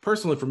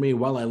personally for me,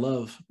 while I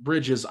love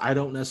Bridges, I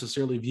don't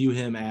necessarily view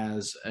him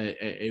as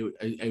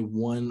a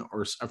one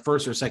or a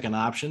first or second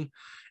option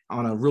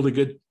on a really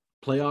good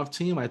playoff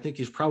team. I think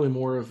he's probably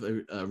more of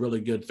a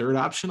really good third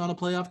option on a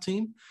playoff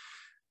team.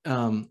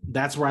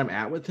 That's where I'm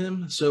at with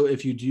him. So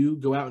if you do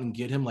go out and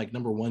get him, like,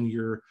 number one,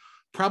 you're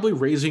probably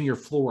raising your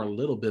floor a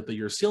little bit, but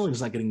your ceiling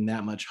is not getting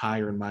that much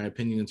higher, in my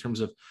opinion, in terms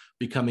of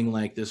becoming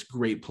like this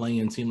great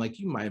play-in team. Like,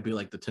 you might be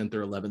like the 10th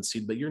or 11th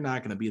seed, but you're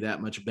not going to be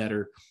that much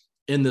better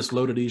in this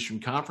loaded Eastern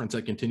Conference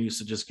that continues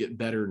to just get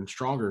better and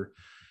stronger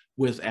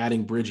with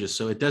adding Bridges.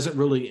 So it doesn't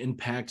really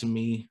impact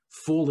me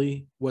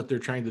fully what they're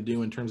trying to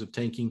do in terms of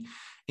tanking.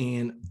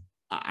 And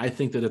I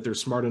think that if they're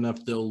smart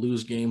enough, they'll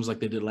lose games like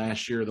they did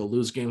last year. They'll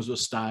lose games with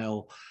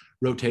style.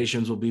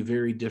 Rotations will be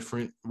very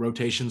different.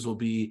 Rotations will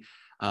be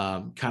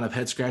kind of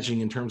head scratching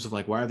in terms of,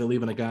 like, why are they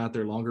leaving a guy out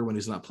there longer when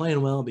he's not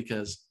playing well?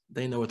 Because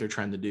they know what they're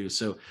trying to do.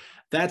 So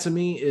that, to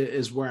me,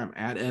 is where I'm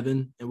at,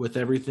 Evan, with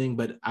everything.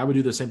 But I would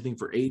do the same thing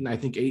for Ayton. I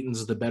think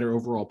Ayton's the better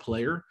overall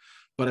player,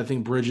 but I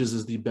think Bridges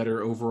is the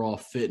better overall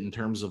fit in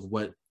terms of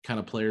what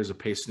kind of players the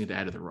Pacers need to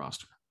add to their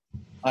roster.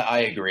 I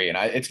agree. And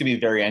it's going to be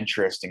very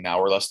interesting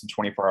now. We're less than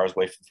 24 hours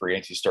away from free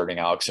agency starting,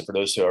 Alex. And for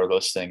those who are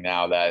listening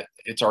now that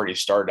it's already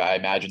started, I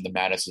imagine the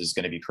madness is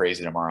going to be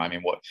crazy tomorrow. I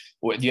mean, what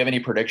do you have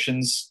any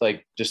predictions,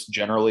 like, just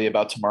generally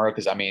about tomorrow?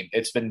 Because, I mean,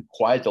 it's been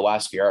quiet the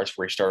last few hours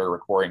before we started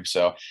recording.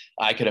 So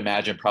I could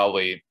imagine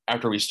probably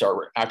after we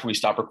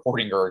stop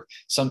recording or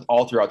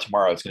all throughout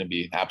tomorrow, it's going to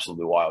be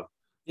absolutely wild.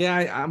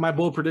 Yeah, my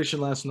bold prediction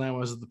last night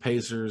was that the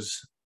Pacers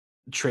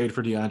trade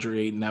for DeAndre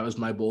Ayton. That was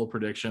my bold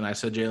prediction. I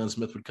said Jalen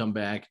Smith would come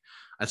back.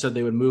 I said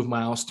they would move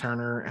Miles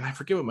Turner, and I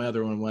forget what my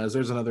other one was.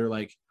 There's another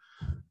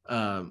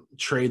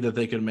trade that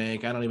they could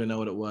make. I don't even know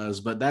what it was,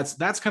 but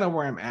that's kind of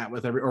where I'm at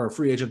with or a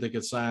free agent they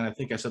could sign. I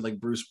think I said like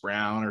Bruce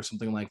Brown or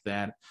something like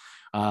that.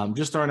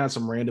 Just throwing out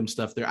some random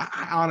stuff there.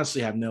 I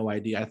honestly have no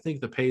idea. I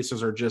think the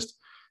Pacers are just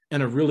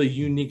in a really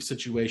unique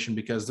situation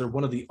because they're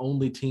one of the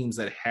only teams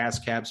that has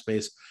cap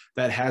space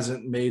that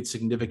hasn't made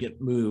significant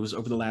moves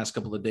over the last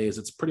couple of days.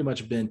 It's pretty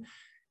much been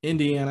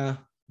Indiana,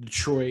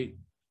 Detroit,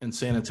 and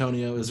San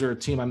Antonio. Is there a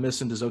team I'm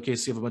missing? Does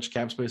OKC have a bunch of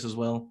cap space as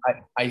well?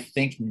 I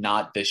think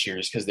not this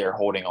year's because they're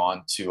holding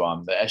on to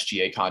the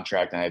SGA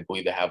contract, and I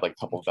believe they have like a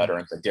couple of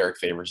veterans like Derek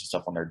Favors and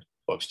stuff on their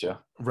books too.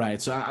 Right.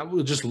 So I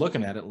was just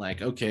looking at it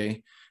like,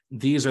 okay,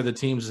 these are the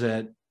teams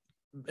that,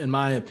 in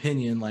my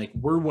opinion, like,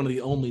 we're one of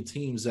the only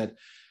teams that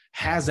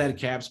has that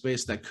cap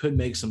space that could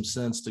make some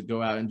sense to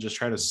go out and just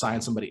try to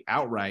sign somebody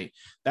outright.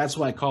 That's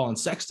why Colin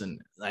Sexton,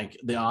 like,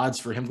 the odds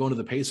for him going to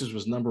the Pacers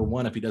was number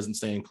one if he doesn't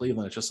stay in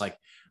Cleveland. It's just like,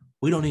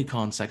 we don't need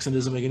Colin Sexton. It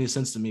doesn't make any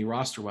sense to me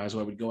roster-wise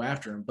why I would go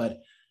after him. But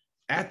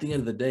at the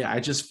end of the day, I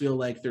just feel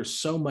like there's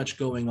so much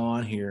going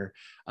on here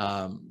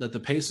that the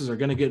Pacers are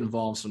going to get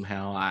involved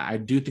somehow. I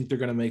do think they're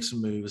going to make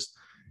some moves,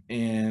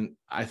 and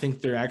I think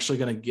they're actually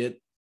going to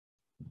get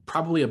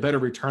probably a better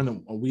return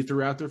than what we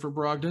threw out there for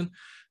Brogdon.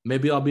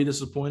 Maybe I'll be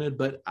disappointed,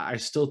 but I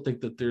still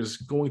think that there's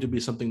going to be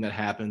something that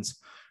happens.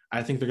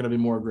 I think they're going to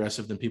be more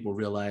aggressive than people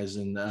realize.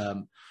 And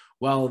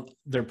while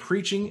they're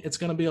preaching it's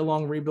going to be a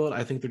long rebuild,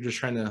 I think they're just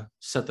trying to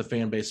set the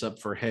fan base up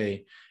for,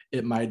 hey,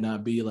 it might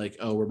not be like,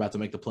 oh, we're about to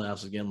make the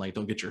playoffs again. Like,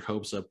 don't get your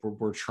hopes up.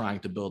 We're trying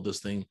to build this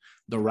thing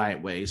the right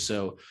way.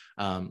 So,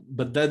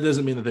 but that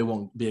doesn't mean that they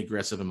won't be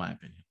aggressive, in my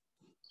opinion.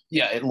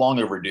 Yeah, long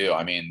overdue.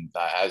 I mean,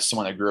 as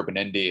someone that grew up in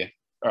Indy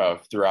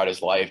throughout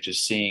his life,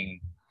 just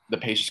seeing the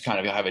Pacers kind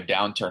of have a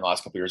downturn the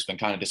last couple of years has been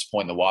kind of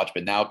disappointing to watch,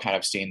 but now kind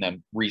of seeing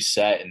them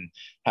reset and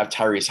have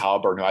Tyrese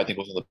Halliburton, who I think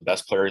was one of the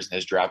best players in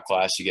his draft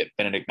class. You get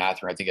Benedict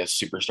Mathurin, I think has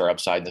superstar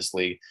upside in this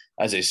league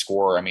as a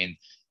scorer. I mean,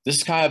 this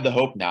is kind of the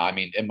hope now. I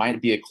mean, it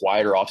might be a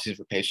quieter offseason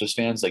for Pacers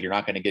fans. Like, you're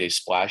not going to get a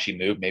splashy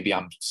move. Maybe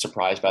I'm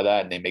surprised by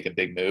that and they make a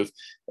big move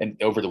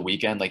and over the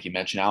weekend, like you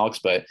mentioned, Alex.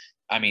 But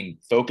I mean,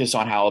 focus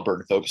on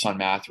Halliburton, focus on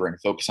Mathurin,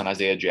 focus on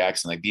Isaiah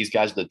Jackson. Like, these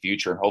guys are the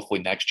future. And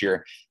hopefully next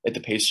year, if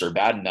the Pacers are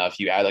bad enough,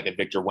 you add like a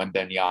Victor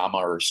Wembanyama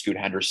or Scoot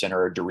Henderson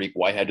or a Dariq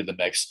Whitehead to the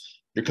mix.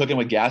 You're cooking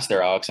with gas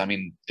there, Alex. I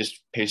mean,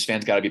 just Pacers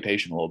fans got to be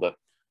patient a little bit.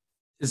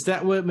 Is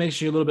that what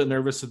makes you a little bit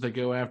nervous that they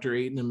go after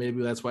Ayton, and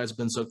maybe that's why it's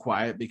been so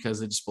quiet,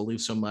 because they just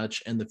believe so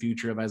much in the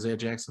future of Isaiah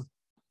Jackson?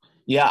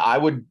 Yeah, I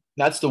would.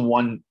 That's the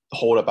one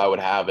holdup I would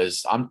have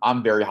is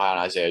I'm very high on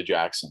Isaiah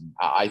Jackson.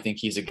 I think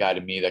he's a guy to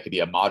me that could be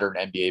a modern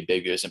NBA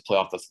big who doesn't play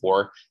off the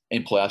floor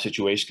in playoff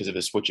situations because of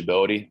his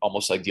switchability,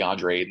 almost like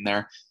DeAndre Ayton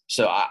there.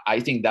 So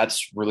I think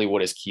that's really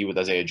what is key with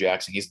Isaiah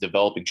Jackson. He's a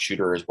developing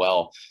shooter as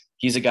well.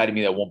 He's a guy to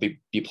me that won't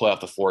be play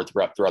off the floor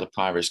throughout the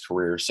prime of his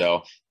career.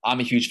 So I'm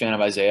a huge fan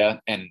of Isaiah,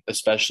 and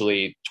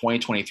especially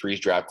 2023's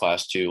draft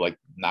class too. Like,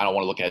 I don't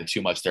want to look at it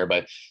too much there,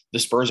 but the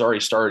Spurs already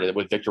started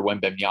with Victor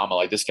Wembanyama.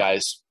 Like, this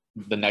guy's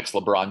the next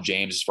LeBron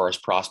James as far as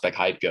prospect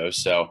hype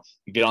goes. So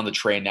you get on the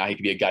train now. He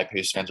could be a guy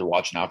Pacers fans are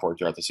watching out for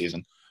throughout the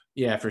season.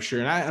 Yeah, for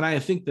sure. And I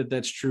think that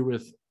that's true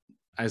with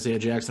Isaiah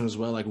Jackson as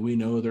well. Like, we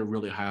know they're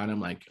really high on him.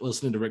 Like,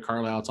 listening to Rick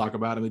Carlisle talk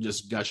about him, he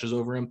just gushes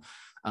over him.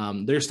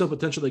 There's still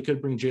potential they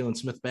could bring Jalen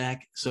Smith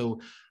back.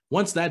 So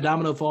once that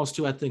domino falls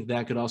too, I think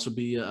that could also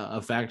be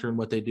a factor in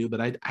what they do.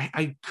 But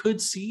I could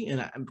see,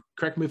 and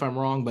correct me if I'm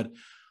wrong, but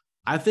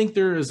I think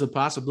there is a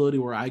possibility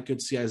where I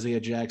could see Isaiah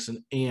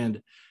Jackson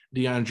and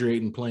DeAndre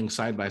Ayton playing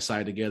side by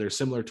side together,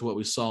 similar to what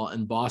we saw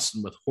in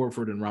Boston with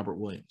Horford and Robert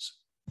Williams.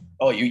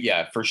 Oh,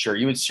 yeah, for sure.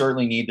 You would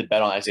certainly need to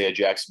bet on Isaiah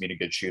Jackson being a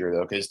good shooter,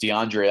 though, because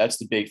DeAndre, that's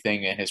the big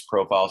thing in his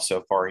profile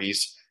so far.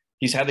 He's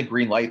had the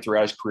green light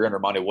throughout his career under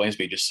Monty Williams,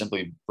 but he just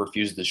simply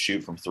refuses to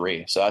shoot from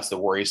three. So that's the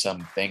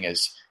worrisome thing,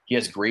 is he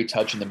has great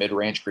touch in the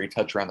mid-range, great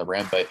touch around the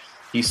rim, but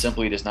he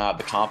simply does not have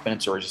the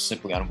confidence or is just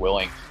simply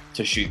unwilling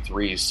to shoot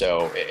threes.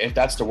 So if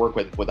that's to work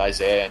with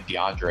Isaiah and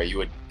DeAndre, you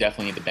would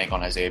definitely need to bank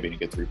on Isaiah being a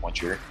good three-point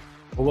shooter.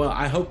 Well,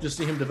 I hope to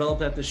see him develop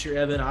that this year,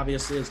 Evan.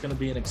 Obviously, it's going to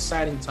be an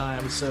exciting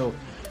time. So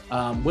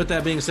with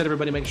that being said,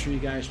 everybody, make sure you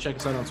guys check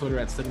us out on Twitter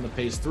at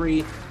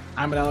SettingThePace3.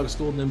 I'm at Alex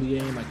Golden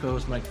NBA. My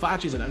co-host Mike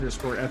Facci is at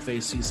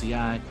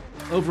 _FACCI.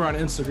 Over on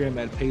Instagram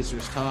at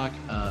Pacers Talk.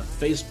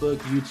 Facebook,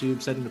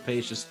 YouTube, Setting the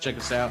Pace. Just check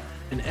us out.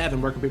 And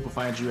Evan, where can people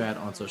find you at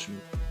on social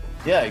media?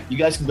 Yeah, you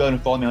guys can go ahead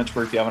and follow me on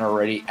Twitter if you haven't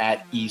already,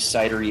 at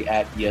eSidery,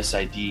 at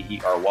ESIDERY.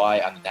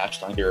 I'm the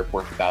National NBA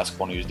Report for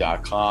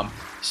BasketballNews.com.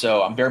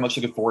 So I'm very much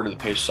looking forward to the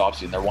Pacers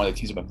offseason. They're one of the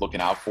teams I've been looking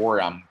out for.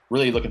 I'm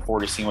really looking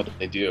forward to seeing what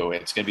they do.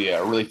 It's going to be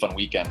a really fun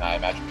weekend. I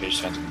imagine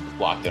Pacers fans will be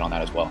locked in on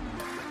that as well.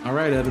 All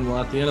right, Evan.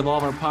 Well, at the end of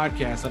all of our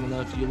podcasts, I don't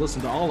know if you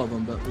listen to all of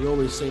them, but we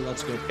always say,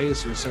 let's go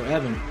Pacers. So,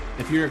 Evan,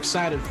 if you're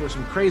excited for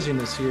some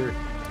craziness here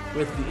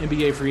with the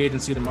NBA free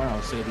agency tomorrow,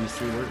 say these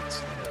three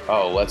words.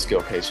 Oh, let's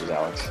go Pacers,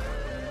 Alex.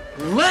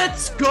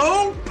 Let's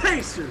go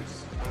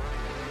Pacers!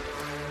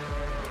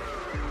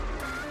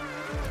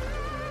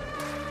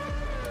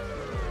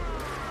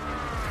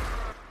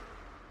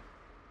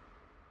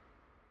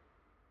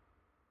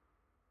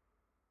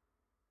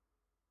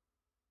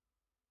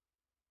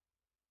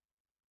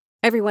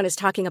 Everyone is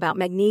talking about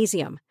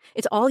magnesium.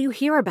 It's all you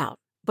hear about.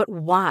 But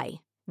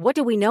why? What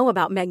do we know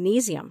about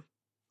magnesium?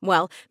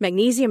 Well,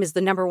 magnesium is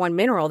the #1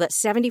 mineral that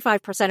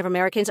 75% of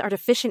Americans are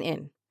deficient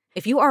in.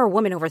 If you are a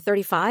woman over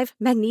 35,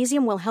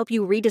 magnesium will help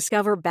you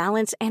rediscover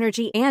balance,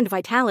 energy, and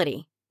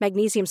vitality.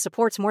 Magnesium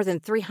supports more than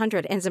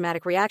 300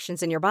 enzymatic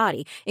reactions in your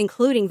body,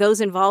 including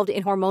those involved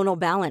in hormonal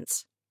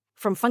balance.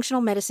 From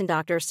functional medicine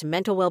doctors to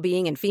mental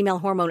well-being and female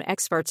hormone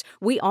experts,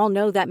 we all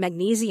know that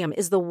magnesium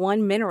is the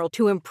one mineral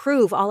to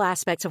improve all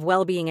aspects of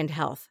well-being and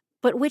health.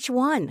 But which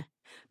one?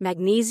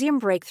 Magnesium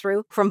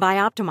Breakthrough from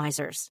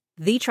Bioptimizers,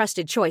 the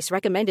trusted choice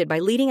recommended by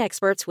leading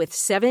experts with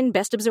 7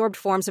 best-absorbed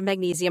forms of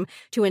magnesium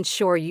to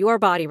ensure your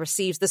body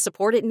receives the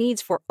support it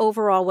needs for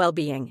overall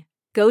well-being.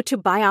 Go to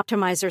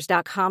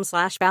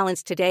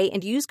bioptimizers.com/balance today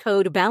and use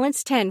code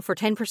BALANCE10 for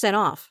 10%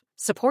 off.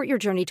 Support your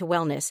journey to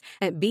wellness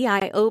at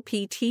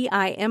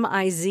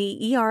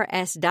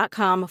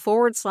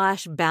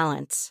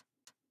bioptimizers.com/balance.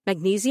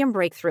 Magnesium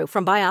Breakthrough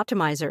from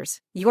Bioptimizers,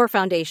 your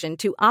foundation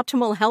to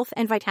optimal health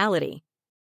and vitality.